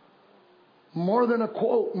 More than a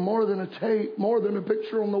quote, more than a tape, more than a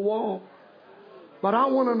picture on the wall. But I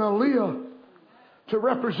want an Aaliyah to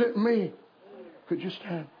represent me. Could you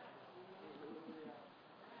stand?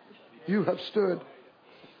 You have stood.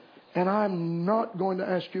 And I'm not going to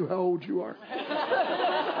ask you how old you are.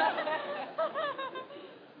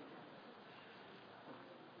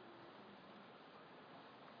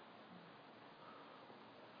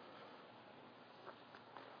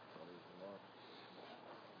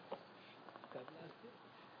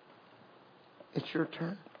 It's your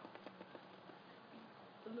turn.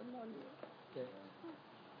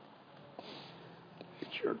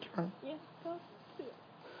 It's your turn. Yes, go.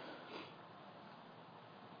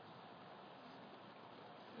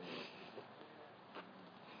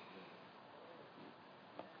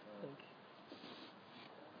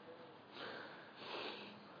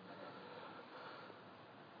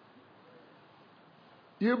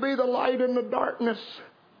 You be the light in the darkness.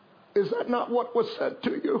 Is that not what was said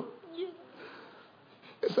to you? Yes.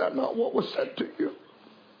 Is that not what was said to you?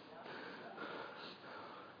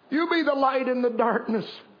 You be the light in the darkness.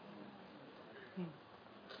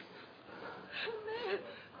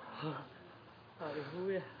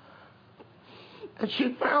 Hallelujah. And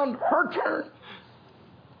she found her turn.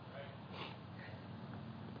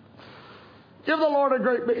 Give the Lord a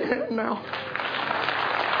great big hand now.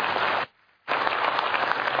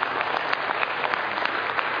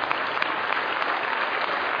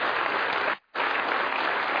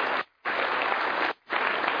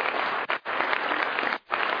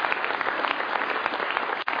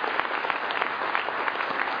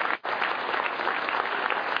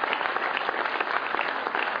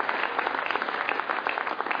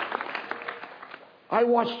 I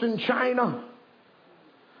watched in China,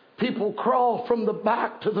 people crawl from the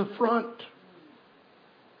back to the front.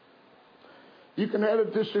 You can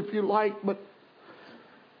edit this if you like, but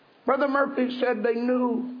Brother Murphy said they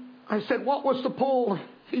knew. I said, what was the pull?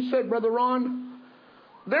 He said, Brother Ron,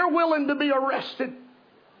 they're willing to be arrested,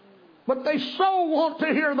 but they so want to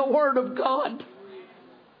hear the Word of God.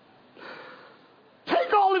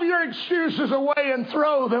 Take all of your excuses away and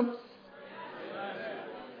throw them.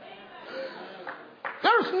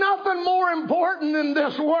 There's nothing more important than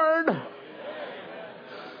this Word.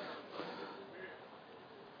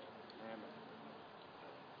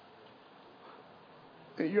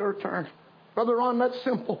 Your turn. Brother Ron, that's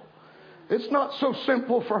simple. It's not so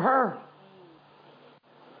simple for her.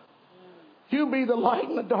 You be the light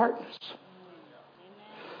in the darkness.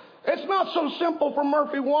 It's not so simple for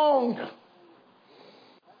Murphy Wong.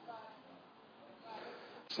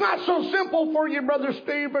 It's not so simple for you, Brother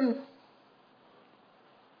Stephen.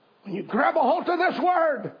 When you grab a hold of this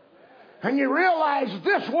Word and you realize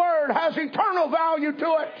this Word has eternal value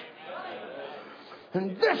to it.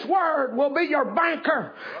 And this Word will be your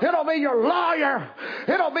banker. It'll be your lawyer.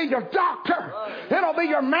 It'll be your doctor. It'll be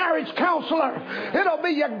your marriage counselor. It'll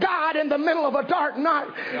be your guide in the middle of a dark night.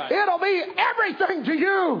 It'll be everything to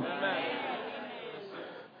you.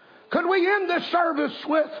 Could we end this service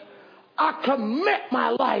with, I commit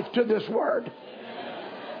my life to this Word.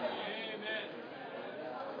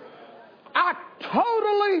 I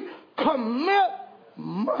totally commit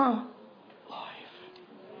my life.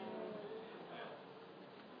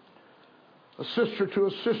 A sister to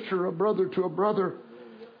a sister, a brother to a brother.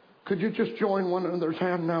 Could you just join one another's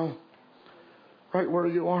hand now? Right where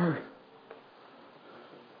you are.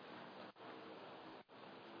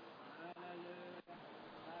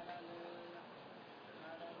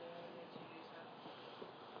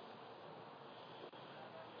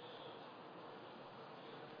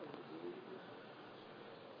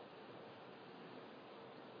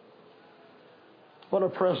 What a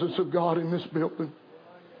presence of God in this building.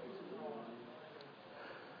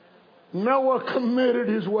 Noah committed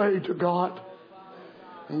his way to God,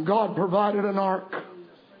 and God provided an ark.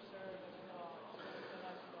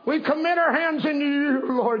 We commit our hands into you,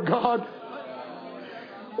 Lord God.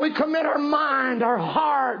 We commit our mind, our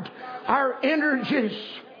heart, our energies.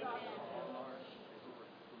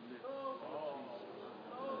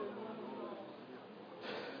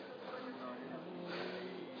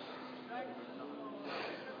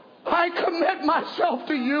 I commit myself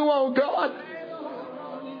to you, oh God.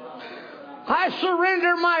 I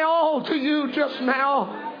surrender my all to you just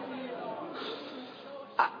now.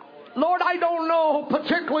 Lord, I don't know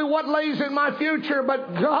particularly what lays in my future,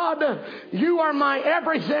 but God, you are my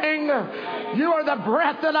everything. You are the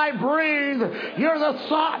breath that I breathe. You're the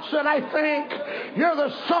thoughts that I think. You're the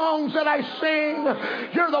songs that I sing.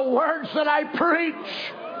 You're the words that I preach.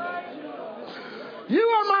 You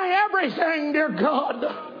are my everything, dear God.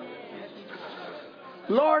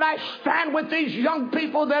 Lord, I stand with these young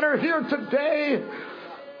people that are here today.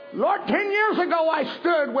 Lord, 10 years ago I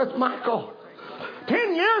stood with Michael.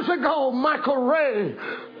 10 years ago, Michael Ray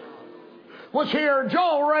was here.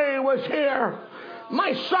 Joel Ray was here.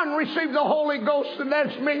 My son received the Holy Ghost in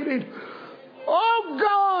this meeting. Oh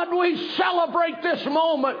God, we celebrate this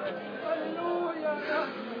moment.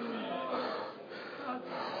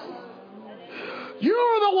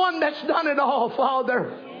 You're the one that's done it all,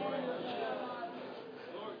 Father.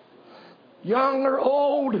 Young or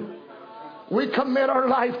old, we commit our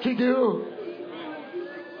life to you.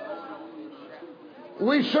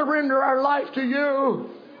 We surrender our life to you.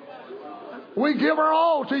 We give our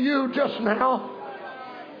all to you just now.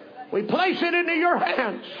 We place it into your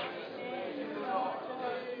hands.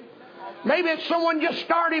 Maybe it's someone just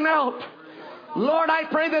starting out. Lord, I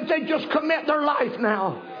pray that they just commit their life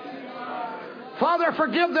now. Father,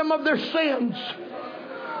 forgive them of their sins.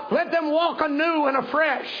 Let them walk anew and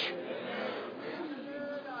afresh.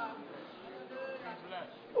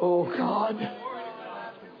 Oh God,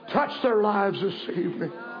 touch their lives this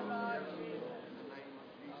evening.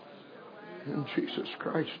 In Jesus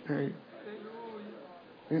Christ's name.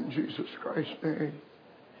 In Jesus Christ's name.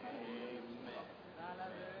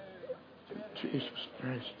 In Jesus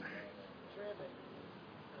Christ's name.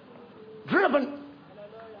 Driven.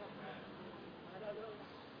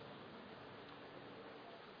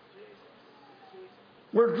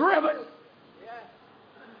 We're driven.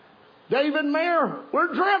 David Mayer,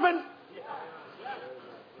 we're driven.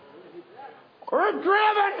 We're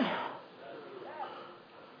driven.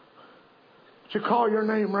 You call your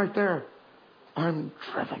name right there. I'm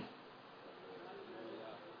driven.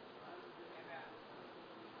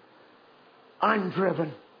 I'm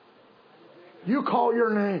driven. You call your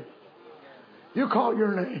name. You call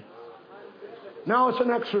your name. Now it's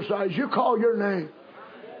an exercise. You call your name.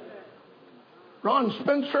 Ron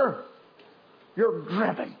Spencer, you're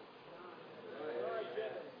driven.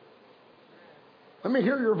 Let me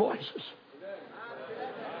hear your voices.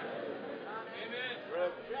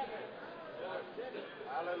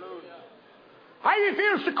 I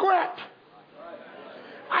refuse to quit.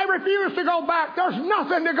 I refuse to go back. There's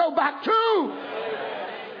nothing to go back to.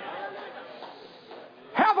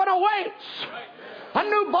 Heaven awaits. A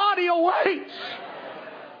new body awaits.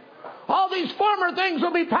 All these former things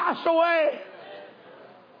will be passed away.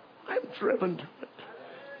 I'm driven to it.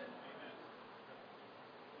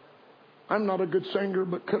 I'm not a good singer,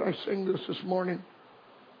 but could I sing this morning?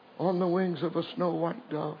 On the wings of a snow white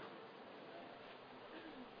dove.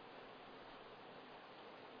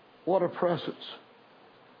 What a presence.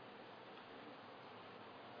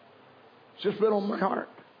 It's just been on my heart.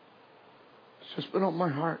 It's just been on my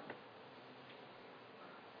heart.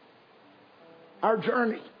 Our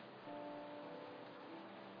journey.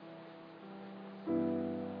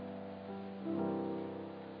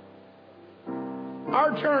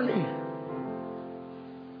 Our journey.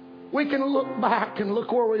 We can look back and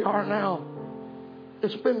look where we are now.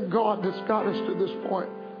 It's been God that's got us to this point.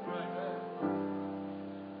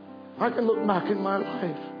 I can look back in my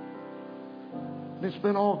life, and it's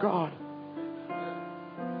been all God.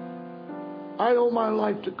 I owe my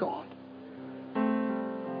life to God.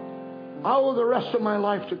 I owe the rest of my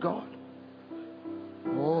life to God.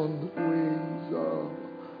 On the wings of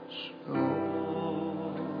snow.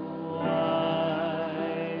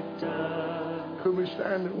 Could we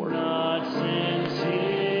stand and worship? God sends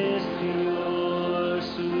His pure,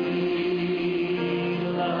 sweet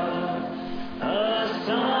love, a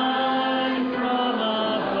sign from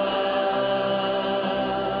above,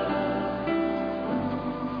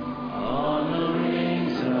 on the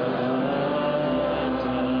wings of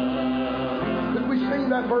dove. Could we sing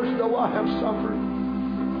that verse, though I have suffered?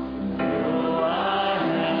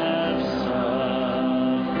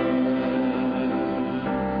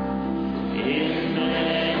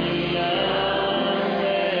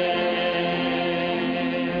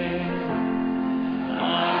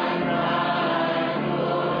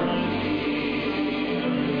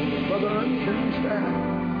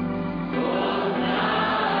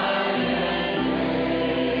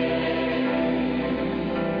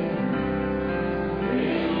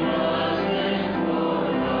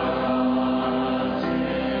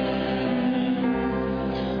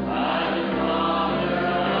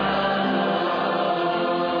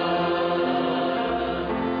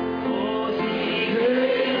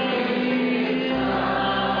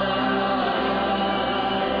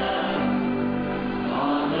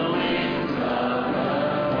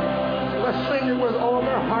 it with all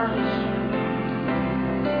their hearts.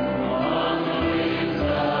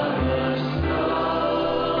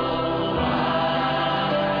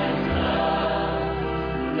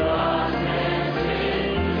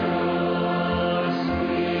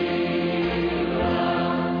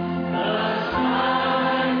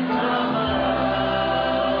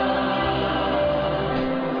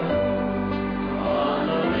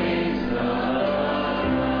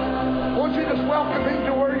 Welcome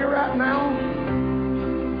into where you're at now.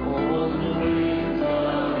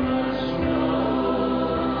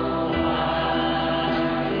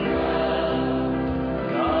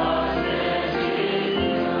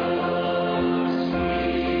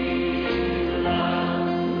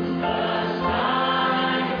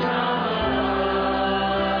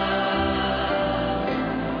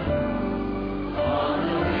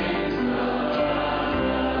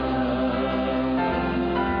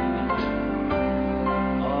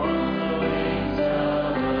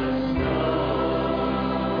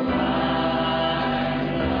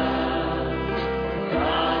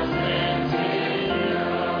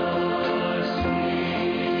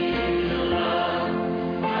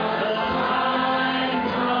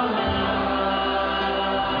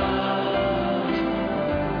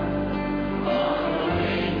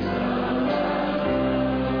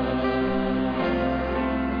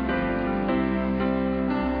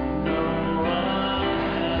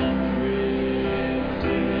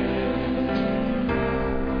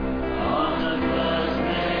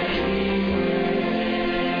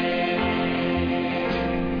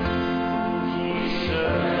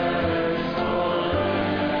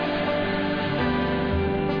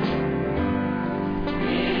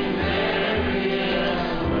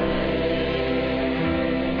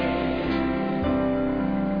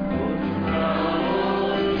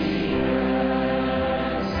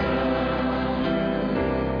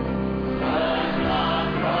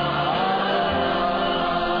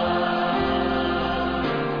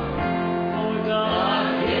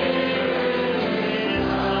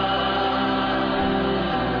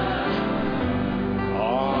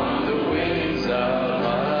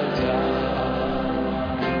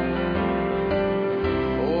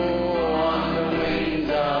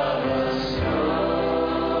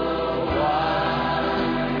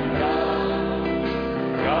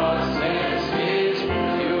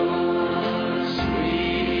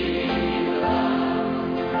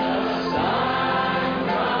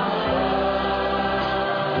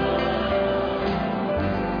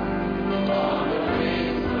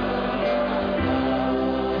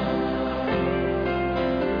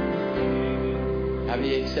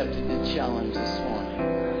 Accepted the challenge this morning.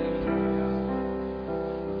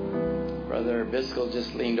 Brother Biscoe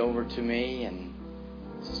just leaned over to me, and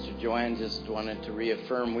Sister Joanne just wanted to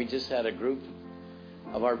reaffirm. We just had a group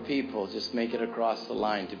of our people just make it across the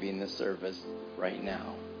line to be in the service right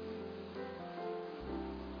now.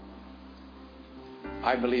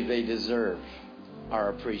 I believe they deserve our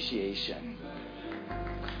appreciation.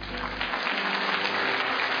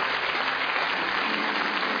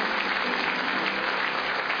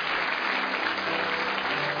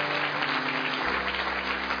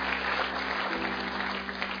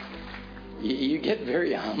 You get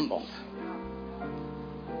very humbled.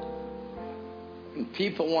 And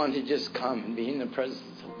people want to just come and be in the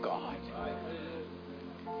presence of God.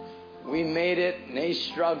 We made it, and they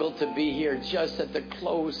struggled to be here just at the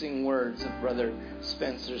closing words of Brother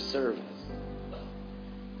Spencer's service.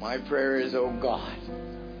 My prayer is, oh God,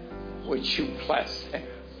 would you bless them?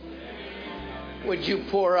 Would you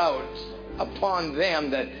pour out upon them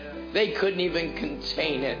that they couldn't even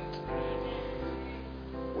contain it?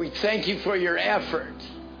 We thank you for your effort.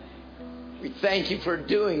 We thank you for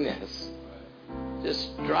doing this.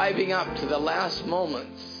 Just driving up to the last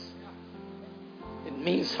moments. It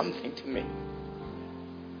means something to me.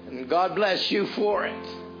 And God bless you for it.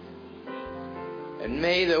 And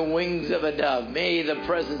may the wings of a dove, may the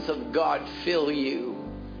presence of God fill you,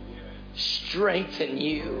 strengthen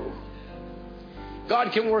you.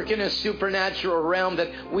 God can work in a supernatural realm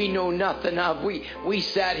that we know nothing of. We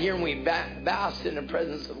sat here and we basked in the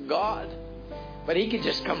presence of God. But He could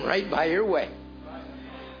just come right by your way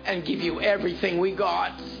and give you everything we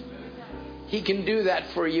got. He can do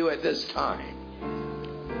that for you at this time.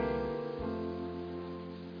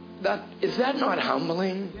 Is that not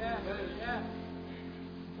humbling?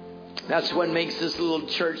 That's what makes this little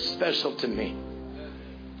church special to me.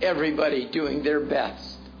 Everybody doing their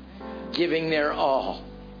best, giving their all.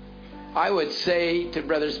 I would say to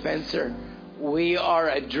Brother Spencer, we are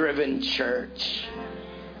a driven church,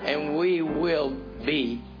 and we will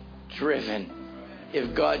be driven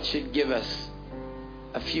if God should give us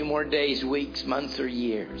a few more days, weeks, months, or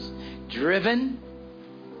years. Driven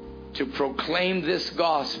to proclaim this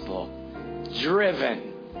gospel.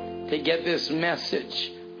 Driven to get this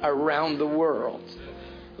message around the world.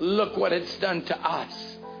 Look what it's done to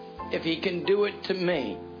us. If He can do it to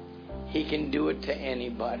me, He can do it to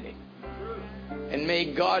anybody. And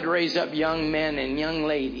may God raise up young men and young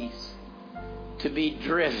ladies to be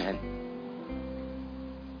driven.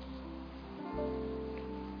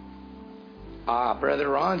 Brother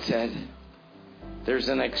Ron said, there's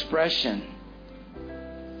an expression,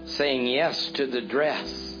 saying yes to the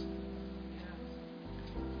dress.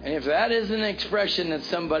 And if that is an expression that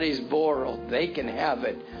somebody's borrowed, they can have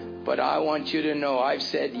it. But I want you to know, I've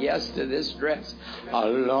said yes to this dress a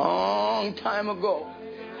long time ago.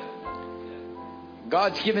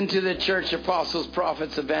 God's given to the church apostles,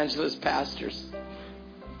 prophets, evangelists, pastors,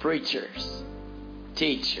 preachers,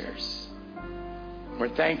 teachers. We're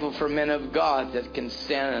thankful for men of God that can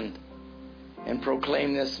stand and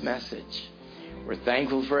proclaim this message. We're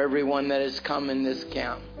thankful for everyone that has come in this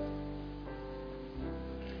camp.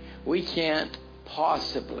 We can't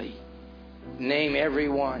possibly name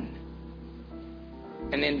everyone.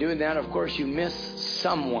 And in doing that, of course, you miss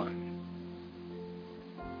someone.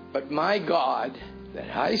 But my God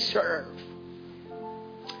that I serve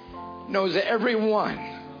knows everyone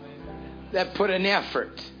that put an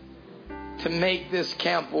effort to make this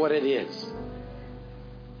camp what it is.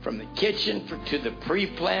 From the kitchen to the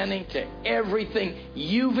pre-planning to everything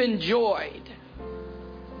you've enjoyed.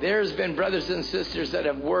 There's been brothers and sisters that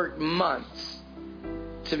have worked months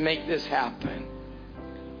to make this happen.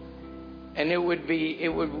 And it would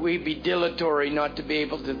be dilatory not to be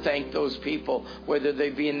able to thank those people, whether they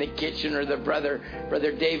be in the kitchen or the brother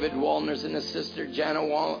David Wallners and the sister Jana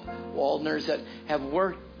Wallners that have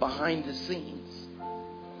worked behind the scenes,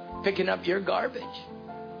 picking up your garbage.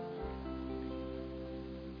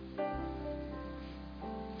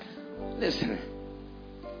 Listen,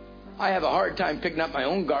 I have a hard time picking up my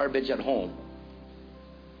own garbage at home.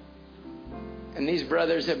 And these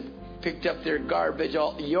brothers have picked up their garbage,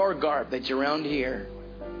 all your garbage around here.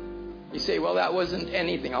 You say, well, that wasn't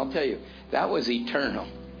anything. I'll tell you, that was eternal.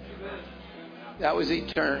 That was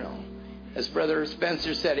eternal. As Brother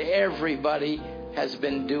Spencer said, everybody has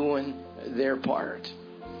been doing their part.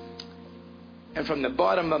 And from the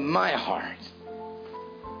bottom of my heart,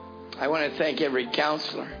 I want to thank every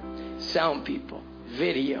counselor, sound people,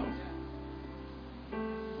 video,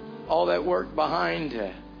 all that work behind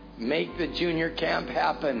to make the junior camp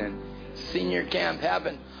happen and senior camp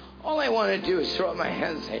happen. All I want to do is throw up my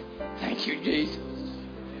hands and say, thank you, Jesus.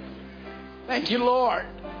 Thank you, Lord.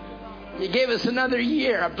 You gave us another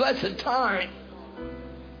year, a blessed time.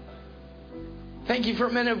 Thank you for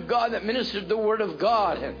men of God that ministered the Word of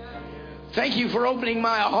God. And thank you for opening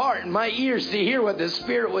my heart and my ears to hear what the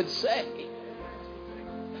Spirit would say.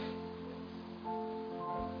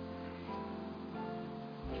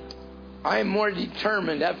 I am more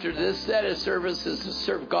determined after this set of services to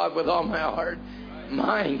serve God with all my heart,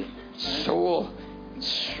 mind, soul, and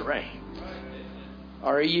strength.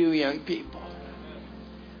 Are you, young people,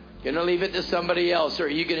 going to leave it to somebody else, or are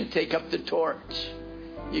you going to take up the torch?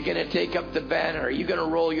 You're going to take up the banner? Are you going to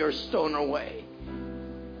roll your stone away?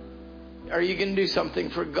 Are you going to do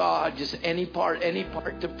something for God? Just any part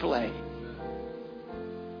to play.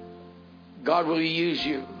 God will use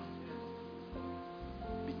you.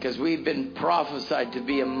 Because we've been prophesied to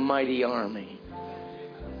be a mighty army.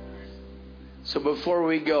 So before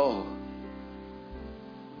we go,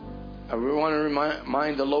 I want to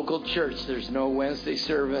remind the local church there's no Wednesday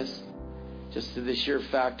service. Just to the sheer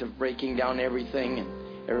fact of breaking down everything and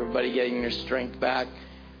everybody getting their strength back.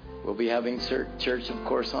 We'll be having church, of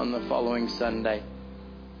course, on the following Sunday.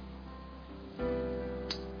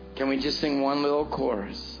 Can we just sing one little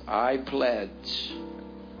chorus? I pledge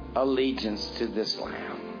allegiance to this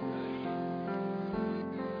Lamb.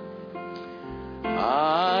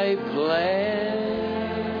 I pledge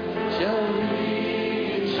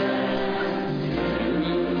allegiance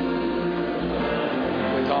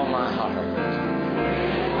with all my heart.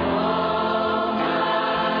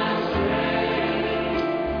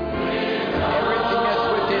 Everything that's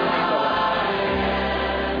within me,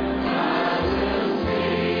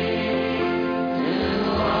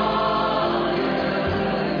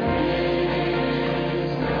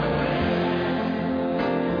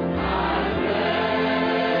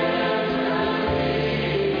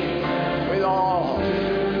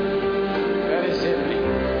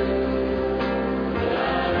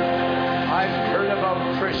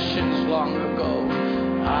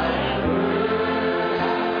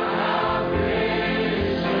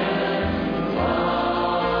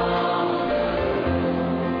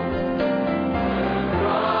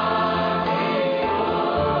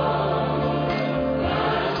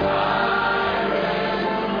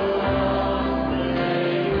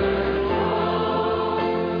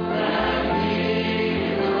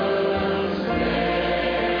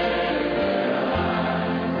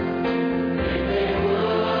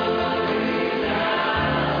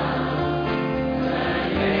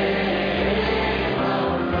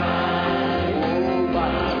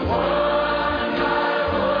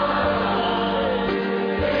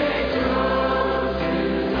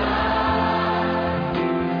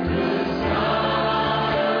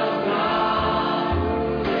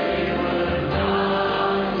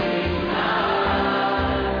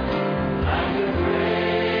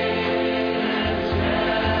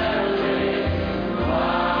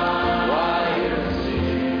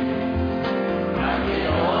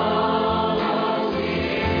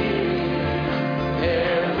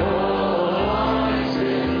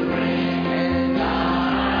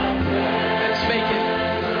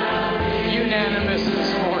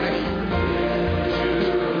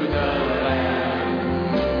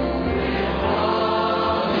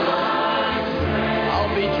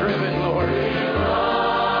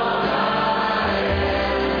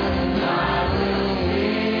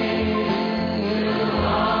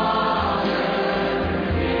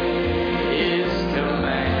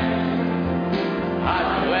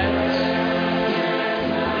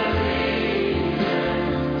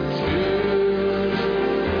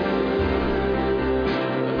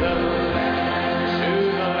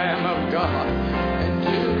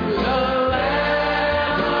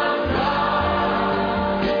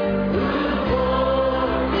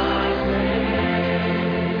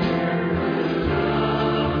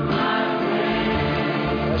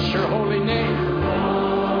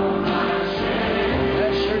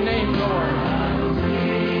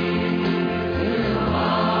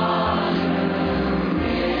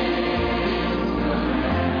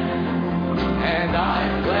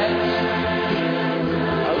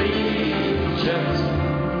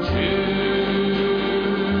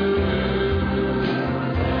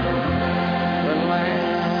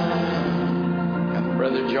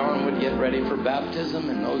 Brother John would get ready for baptism,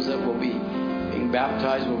 and those that will be being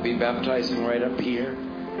baptized will be baptizing right up here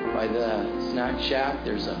by the snack shack.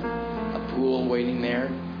 There's a pool waiting there,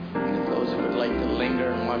 and if those who would like to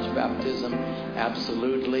linger and watch baptism,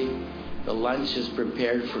 absolutely. The lunch is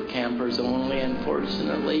prepared for campers only,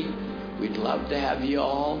 unfortunately. We'd love to have you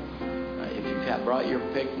all. If you've brought your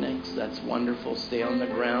picnics, that's wonderful. Stay on the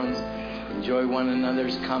grounds, enjoy one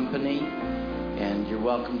another's company, and you're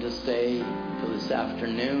welcome to stay till this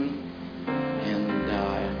afternoon. And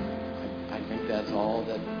I think that's all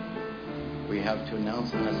that we have to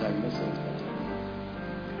announce, unless I'm missing something.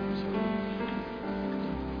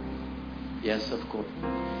 Yes, of course.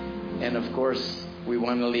 And of course, we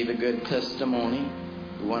want to leave a good testimony.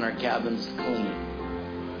 We want our cabins clean.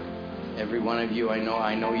 Every one of you, I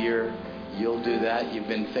know you'll do that. You've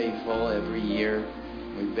been faithful every year.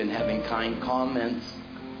 We've been having kind comments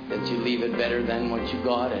that you leave it better than what you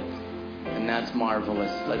got it. And that's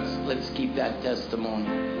marvelous. Let's keep that testimony.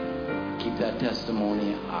 Keep that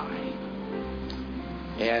testimony high.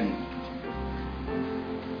 And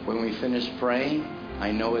when we finish praying,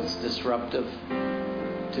 I know it's disruptive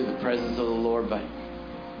to the presence of the Lord, but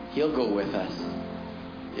He'll go with us.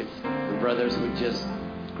 If the brothers would just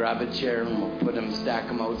grab a chair, and we'll stack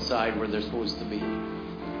them outside where they're supposed to be,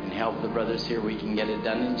 and help the brothers here, we can get it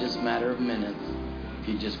done in just a matter of minutes. If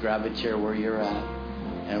you just grab a chair where you're at,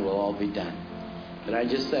 and it will all be done. But I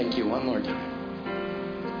just thank you one more time.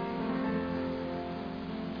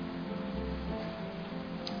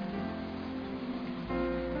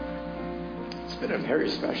 It's been a very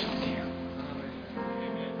special camp.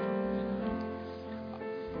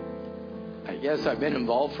 I guess I've been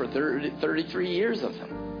involved for 33 years of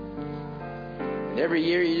them. And every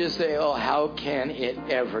year you just say, oh, how can it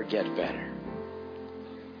ever get better?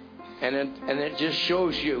 And it just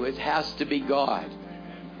shows you it has to be God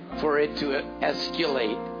for it to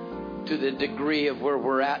escalate to the degree of where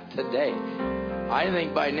we're at today. I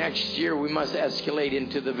think by next year we must escalate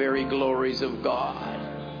into the very glories of God.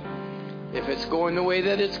 If it's going the way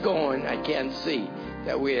that it's going, I can't see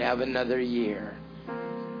that we have another year.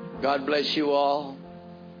 God bless you all.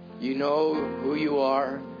 You know who you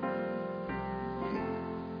are.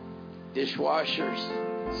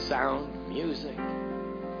 Dishwashers, sound, music,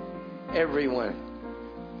 everyone.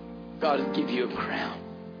 God will give you a crown.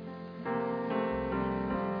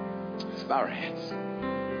 Let's bow our heads.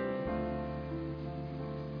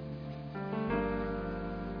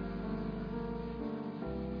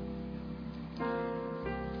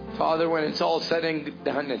 Father, when it's all said and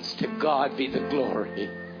done, it's to God be the glory.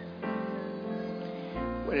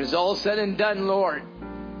 When it's all said and done, Lord,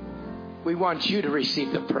 we want you to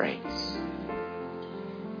receive the praise.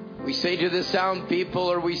 We say to the sound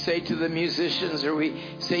people, or we say to the musicians, or we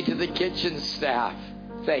say to the kitchen staff,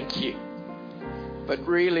 thank you. But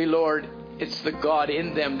really, Lord, it's the God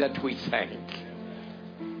in them that we thank.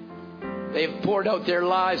 They've poured out their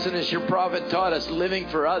lives, and as your prophet taught us, living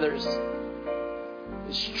for others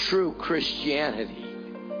is true Christianity.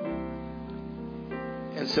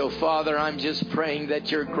 And so, Father, I'm just praying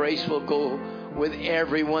that your grace will go with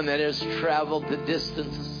everyone that has traveled the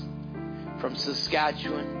distances from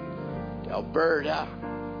Saskatchewan to Alberta,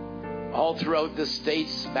 all throughout the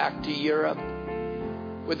States, back to Europe.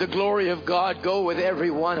 With the glory of God, go with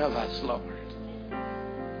every one of us, Lord.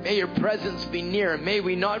 May your presence be near. May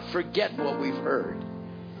we not forget what we've heard.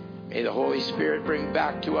 May the Holy Spirit bring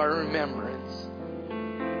back to our remembrance.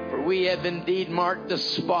 For we have indeed marked the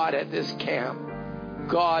spot at this camp.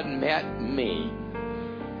 God met me.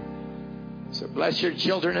 So bless your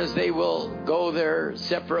children as they will go their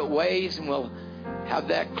separate ways, and we'll have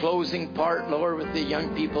that closing part, Lord, with the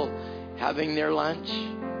young people having their lunch.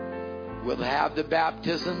 We'll have the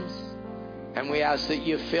baptisms, and we ask that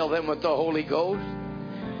you fill them with the Holy Ghost.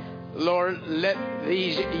 Lord, let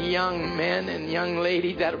these young men and young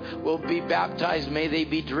lady that will be baptized, may they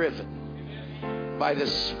be driven by the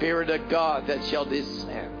Spirit of God that shall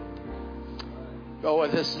descend. Go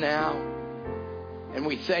with us now. And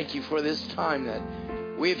we thank you for this time that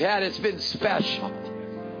we've had. It's been special.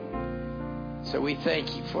 So we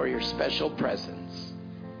thank you for your special presence.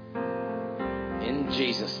 In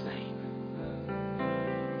Jesus' name.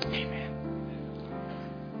 Amen.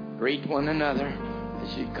 Greet one another.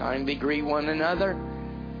 As you kindly greet one another,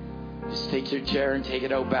 just take your chair and take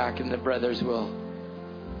it out back, and the brothers will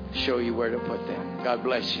show you where to put them. God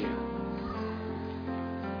bless you.